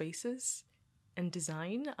experience of spaces and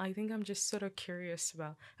design. I think I'm just sort of curious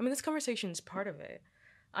about, this conversation is part of it.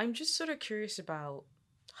 I'm just sort of curious about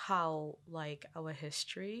how, our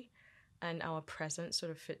history and our present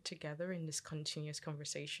sort of fit together in this continuous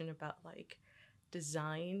conversation about,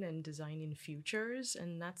 design and designing futures,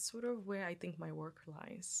 and that's sort of where I think my work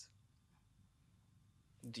lies.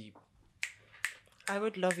 Deep. I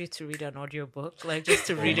would love you to read an audiobook, just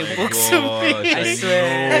to read a my book gosh, to me. I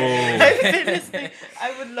swear. I've been listening.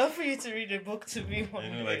 I would love for you to read a book to me.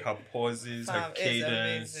 Her pauses, her It's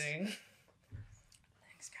cadence. amazing.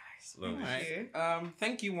 Love it. Right.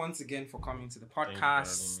 Thank you once again for coming to the you for having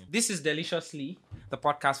podcast. me. This is Deliciously, the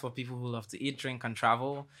podcast for people who love to eat, drink, and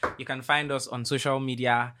travel. You can find us on social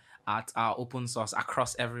media at our open source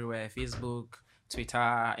across everywhere: Facebook,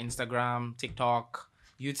 Twitter, Instagram, TikTok,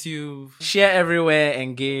 YouTube. Share everywhere,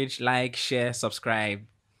 engage, like, share, subscribe.